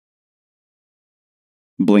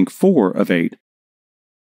 Blink 4 of 8.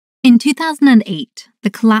 In 2008, the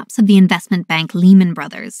collapse of the investment bank Lehman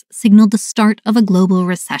Brothers signaled the start of a global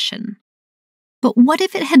recession. But what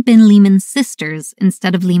if it had been Lehman Sisters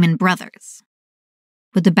instead of Lehman Brothers?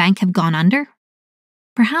 Would the bank have gone under?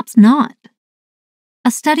 Perhaps not. A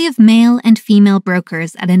study of male and female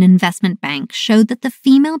brokers at an investment bank showed that the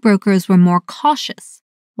female brokers were more cautious,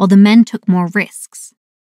 while the men took more risks.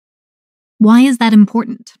 Why is that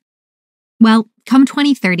important? Well, come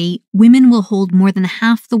 2030, women will hold more than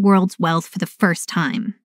half the world's wealth for the first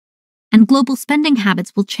time. And global spending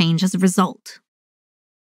habits will change as a result.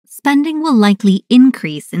 Spending will likely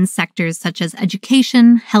increase in sectors such as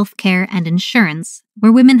education, healthcare, and insurance,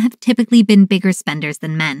 where women have typically been bigger spenders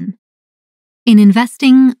than men. In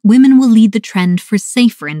investing, women will lead the trend for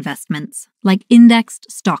safer investments, like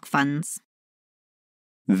indexed stock funds.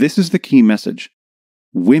 This is the key message.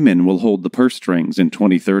 Women will hold the purse strings in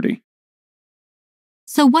 2030.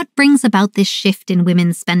 So what brings about this shift in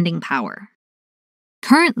women's spending power?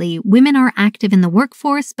 Currently, women are active in the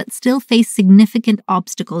workforce but still face significant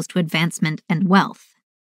obstacles to advancement and wealth.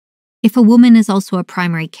 If a woman is also a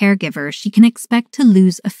primary caregiver, she can expect to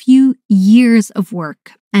lose a few years of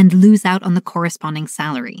work and lose out on the corresponding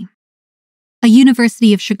salary. A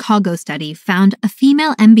University of Chicago study found a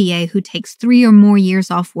female MBA who takes 3 or more years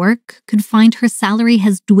off work could find her salary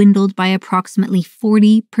has dwindled by approximately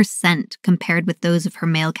 40% compared with those of her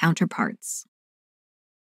male counterparts.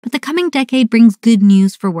 But the coming decade brings good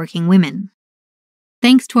news for working women.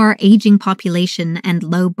 Thanks to our aging population and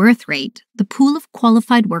low birth rate, the pool of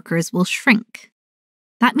qualified workers will shrink.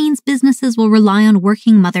 That means businesses will rely on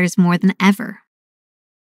working mothers more than ever.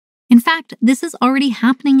 In fact, this is already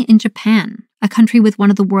happening in Japan, a country with one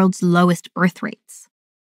of the world's lowest birth rates.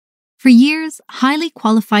 For years, highly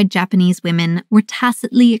qualified Japanese women were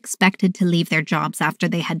tacitly expected to leave their jobs after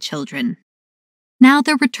they had children. Now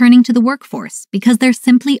they're returning to the workforce because there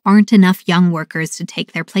simply aren't enough young workers to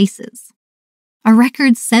take their places. A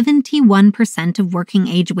record 71% of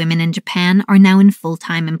working-age women in Japan are now in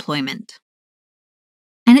full-time employment.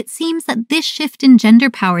 And it seems that this shift in gender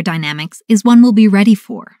power dynamics is one we'll be ready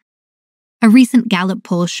for. A recent Gallup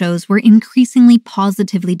poll shows we're increasingly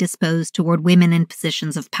positively disposed toward women in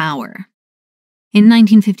positions of power. In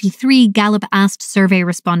 1953, Gallup asked survey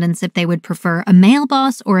respondents if they would prefer a male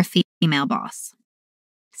boss or a female boss.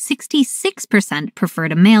 66%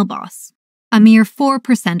 preferred a male boss. A mere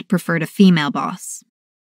 4% preferred a female boss.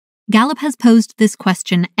 Gallup has posed this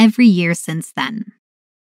question every year since then.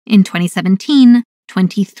 In 2017,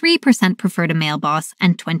 23% preferred a male boss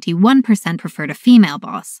and 21% preferred a female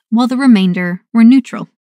boss, while the remainder were neutral.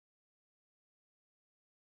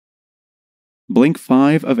 Blink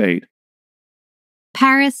 5 of 8.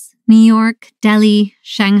 Paris, New York, Delhi,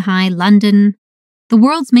 Shanghai, London. The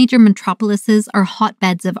world's major metropolises are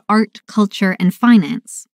hotbeds of art, culture, and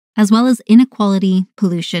finance, as well as inequality,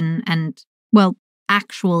 pollution, and, well,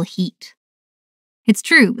 actual heat. It's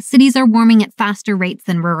true, cities are warming at faster rates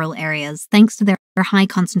than rural areas thanks to their high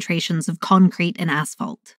concentrations of concrete and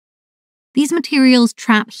asphalt. These materials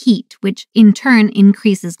trap heat, which in turn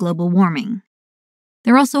increases global warming.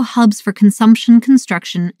 They're also hubs for consumption,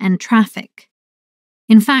 construction, and traffic.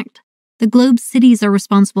 In fact, the globe's cities are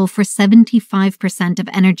responsible for 75% of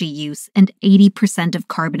energy use and 80% of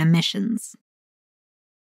carbon emissions.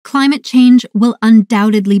 Climate change will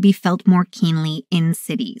undoubtedly be felt more keenly in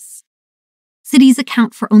cities. Cities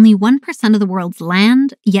account for only 1% of the world's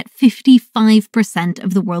land, yet 55%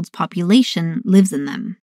 of the world's population lives in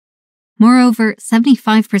them. Moreover,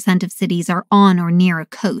 75% of cities are on or near a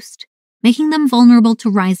coast, making them vulnerable to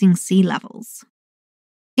rising sea levels.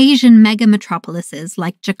 Asian megametropolises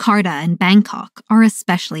like Jakarta and Bangkok are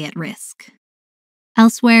especially at risk.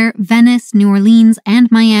 Elsewhere, Venice, New Orleans, and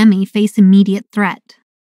Miami face immediate threat.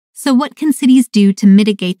 So what can cities do to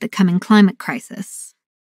mitigate the coming climate crisis?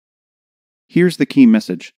 Here's the key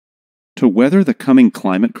message. To weather the coming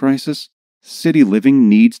climate crisis, city living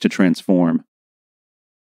needs to transform.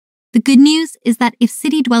 The good news is that if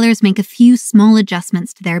city dwellers make a few small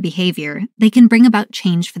adjustments to their behavior, they can bring about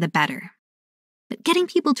change for the better. But getting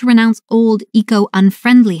people to renounce old,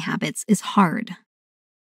 eco-unfriendly habits is hard.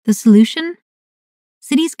 The solution?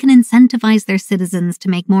 Cities can incentivize their citizens to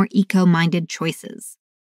make more eco-minded choices.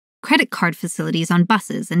 Credit card facilities on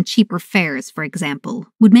buses and cheaper fares, for example,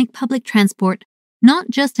 would make public transport not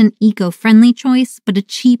just an eco-friendly choice, but a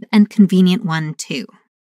cheap and convenient one too.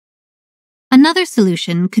 Another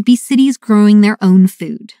solution could be cities growing their own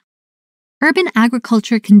food. Urban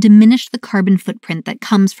agriculture can diminish the carbon footprint that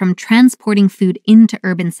comes from transporting food into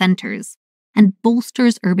urban centers and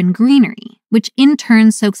bolsters urban greenery, which in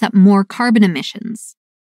turn soaks up more carbon emissions.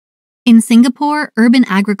 In Singapore, urban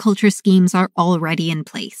agriculture schemes are already in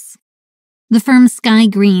place. The firm Sky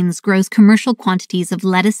Greens grows commercial quantities of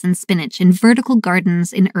lettuce and spinach in vertical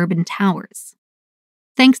gardens in urban towers.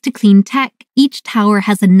 Thanks to clean tech, each tower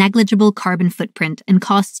has a negligible carbon footprint and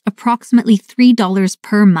costs approximately $3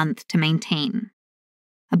 per month to maintain.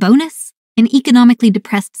 A bonus? In economically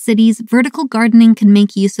depressed cities, vertical gardening can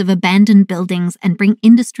make use of abandoned buildings and bring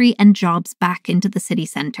industry and jobs back into the city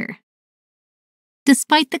center.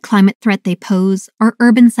 Despite the climate threat they pose, our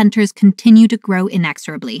urban centers continue to grow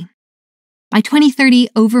inexorably. By 2030,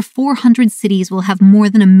 over 400 cities will have more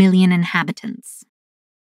than 1 million inhabitants.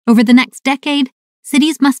 Over the next decade,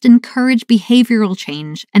 cities must encourage behavioral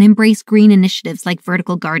change and embrace green initiatives like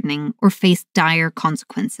vertical gardening or face dire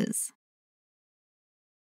consequences.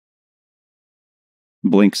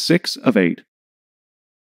 Blink 6 of 8.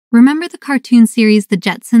 Remember the cartoon series The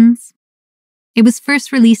Jetsons? It was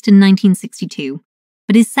first released in 1962,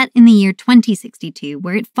 but is set in the year 2062,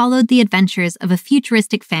 where it followed the adventures of a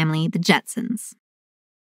futuristic family, the Jetsons.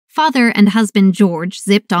 Father and husband George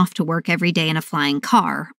zipped off to work every day in a flying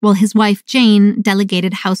car, while his wife Jane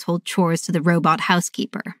delegated household chores to the robot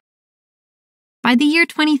housekeeper. By the year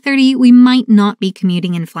 2030, we might not be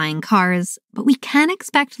commuting in flying cars, but we can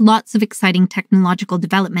expect lots of exciting technological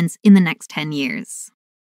developments in the next 10 years.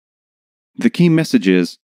 The key message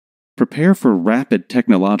is, prepare for rapid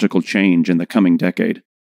technological change in the coming decade.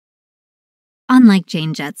 Unlike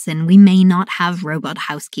Jane Jetson, we may not have robot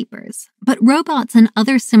housekeepers, but robots and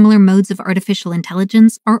other similar modes of artificial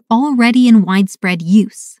intelligence are already in widespread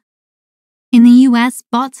use. In the US,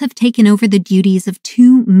 bots have taken over the duties of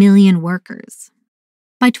 2 million workers.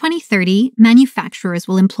 By 2030, manufacturers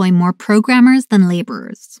will employ more programmers than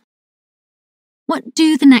laborers. What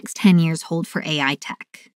do the next 10 years hold for AI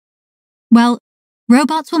tech? Well,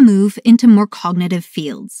 robots will move into more cognitive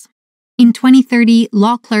fields. In 2030,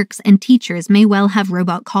 law clerks and teachers may well have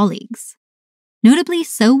robot colleagues. Notably,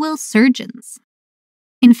 so will surgeons.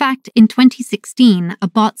 In fact, in 2016, a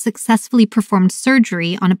bot successfully performed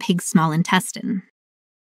surgery on a pig's small intestine.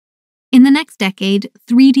 In the next decade,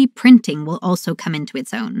 3D printing will also come into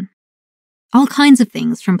its own. All kinds of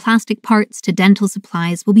things, from plastic parts to dental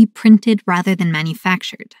supplies, will be printed rather than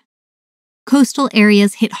manufactured. Coastal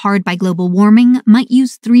areas hit hard by global warming might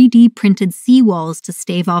use 3D printed seawalls to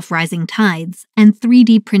stave off rising tides and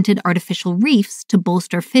 3D printed artificial reefs to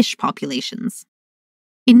bolster fish populations.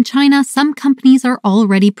 In China, some companies are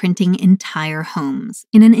already printing entire homes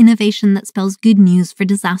in an innovation that spells good news for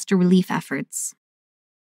disaster relief efforts.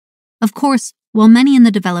 Of course, while many in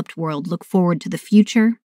the developed world look forward to the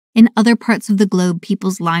future, in other parts of the globe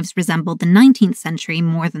people's lives resemble the 19th century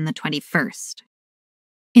more than the 21st.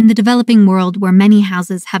 In the developing world, where many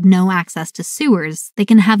houses have no access to sewers, they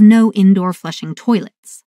can have no indoor flushing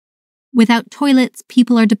toilets. Without toilets,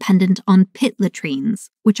 people are dependent on pit latrines,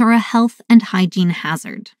 which are a health and hygiene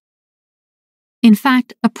hazard. In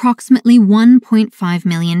fact, approximately 1.5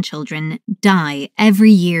 million children die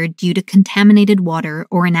every year due to contaminated water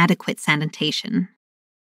or inadequate sanitation.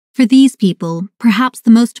 For these people, perhaps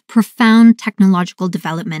the most profound technological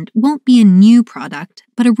development won't be a new product,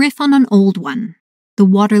 but a riff on an old one. The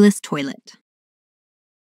waterless toilet.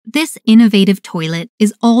 This innovative toilet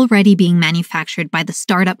is already being manufactured by the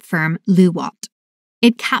startup firm Luwat.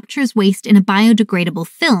 It captures waste in a biodegradable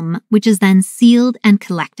film, which is then sealed and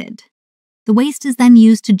collected. The waste is then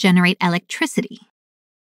used to generate electricity.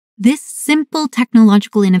 This simple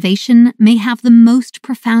technological innovation may have the most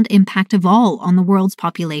profound impact of all on the world's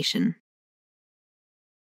population.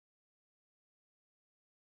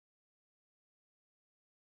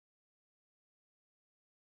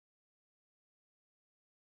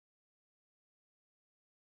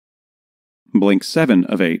 Blink 7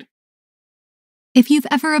 of 8. If you've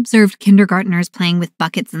ever observed kindergartners playing with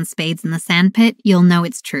buckets and spades in the sandpit, you'll know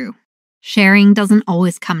it's true. Sharing doesn't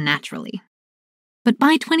always come naturally. But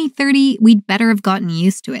by 2030, we'd better have gotten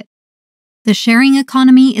used to it. The sharing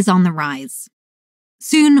economy is on the rise.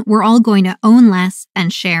 Soon, we're all going to own less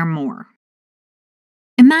and share more.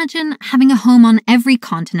 Imagine having a home on every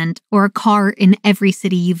continent or a car in every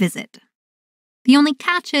city you visit. The only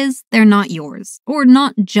catch is they're not yours, or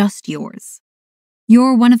not just yours.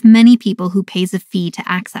 You're one of many people who pays a fee to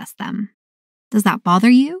access them. Does that bother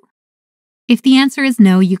you? If the answer is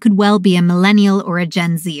no, you could well be a millennial or a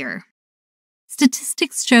Gen Zer.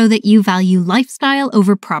 Statistics show that you value lifestyle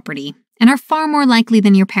over property and are far more likely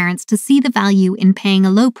than your parents to see the value in paying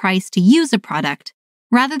a low price to use a product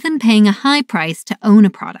rather than paying a high price to own a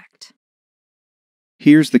product.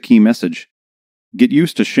 Here's the key message. Get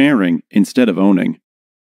used to sharing instead of owning.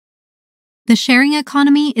 The sharing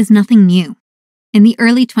economy is nothing new. In the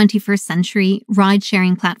early 21st century,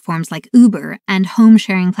 ride-sharing platforms like Uber and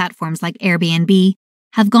home-sharing platforms like Airbnb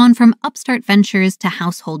have gone from upstart ventures to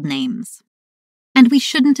household names. And we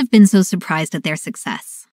shouldn't have been so surprised at their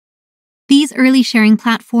success. These early sharing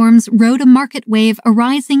platforms rode a market wave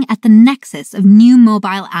arising at the nexus of new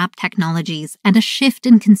mobile app technologies and a shift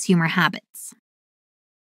in consumer habits.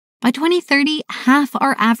 By 2030, half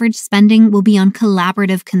our average spending will be on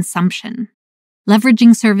collaborative consumption,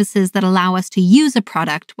 leveraging services that allow us to use a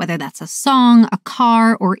product, whether that's a song, a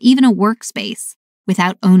car, or even a workspace,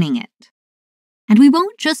 without owning it. And we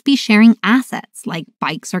won't just be sharing assets like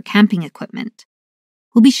bikes or camping equipment.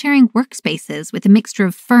 We'll be sharing workspaces with a mixture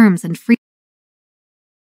of firms and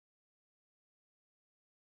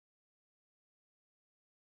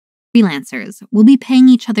freelancers. We'll be paying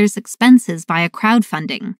each other's expenses via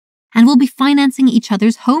crowdfunding, and we'll be financing each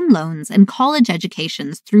other's home loans and college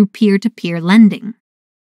educations through peer-to-peer lending.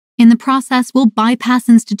 In the process, we'll bypass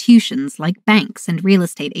institutions like banks and real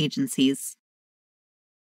estate agencies.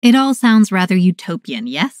 It all sounds rather utopian,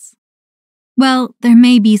 yes? Well, there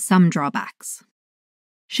may be some drawbacks.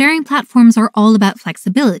 Sharing platforms are all about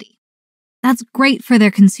flexibility. That's great for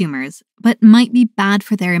their consumers, but might be bad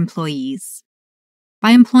for their employees.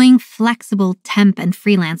 By employing flexible temp and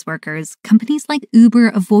freelance workers, companies like Uber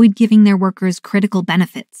avoid giving their workers critical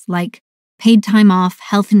benefits like paid time off,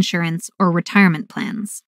 health insurance, or retirement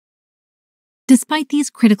plans. Despite these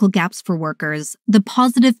critical gaps for workers, the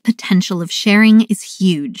positive potential of sharing is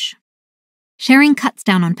huge. Sharing cuts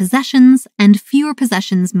down on possessions, and fewer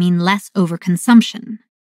possessions mean less overconsumption.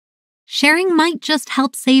 Sharing might just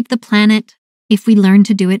help save the planet if we learn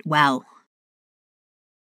to do it well.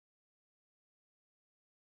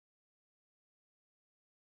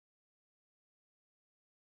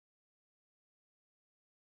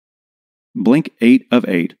 Blink 8 of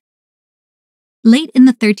 8. Late in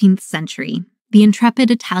the 13th century, the intrepid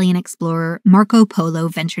Italian explorer Marco Polo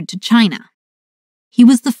ventured to China. He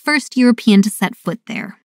was the first European to set foot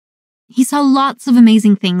there. He saw lots of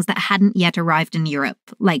amazing things that hadn't yet arrived in Europe,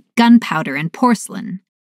 like gunpowder and porcelain.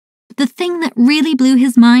 But the thing that really blew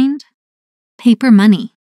his mind? Paper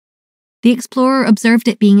money. The explorer observed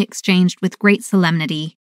it being exchanged with great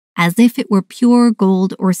solemnity, as if it were pure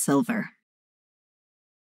gold or silver.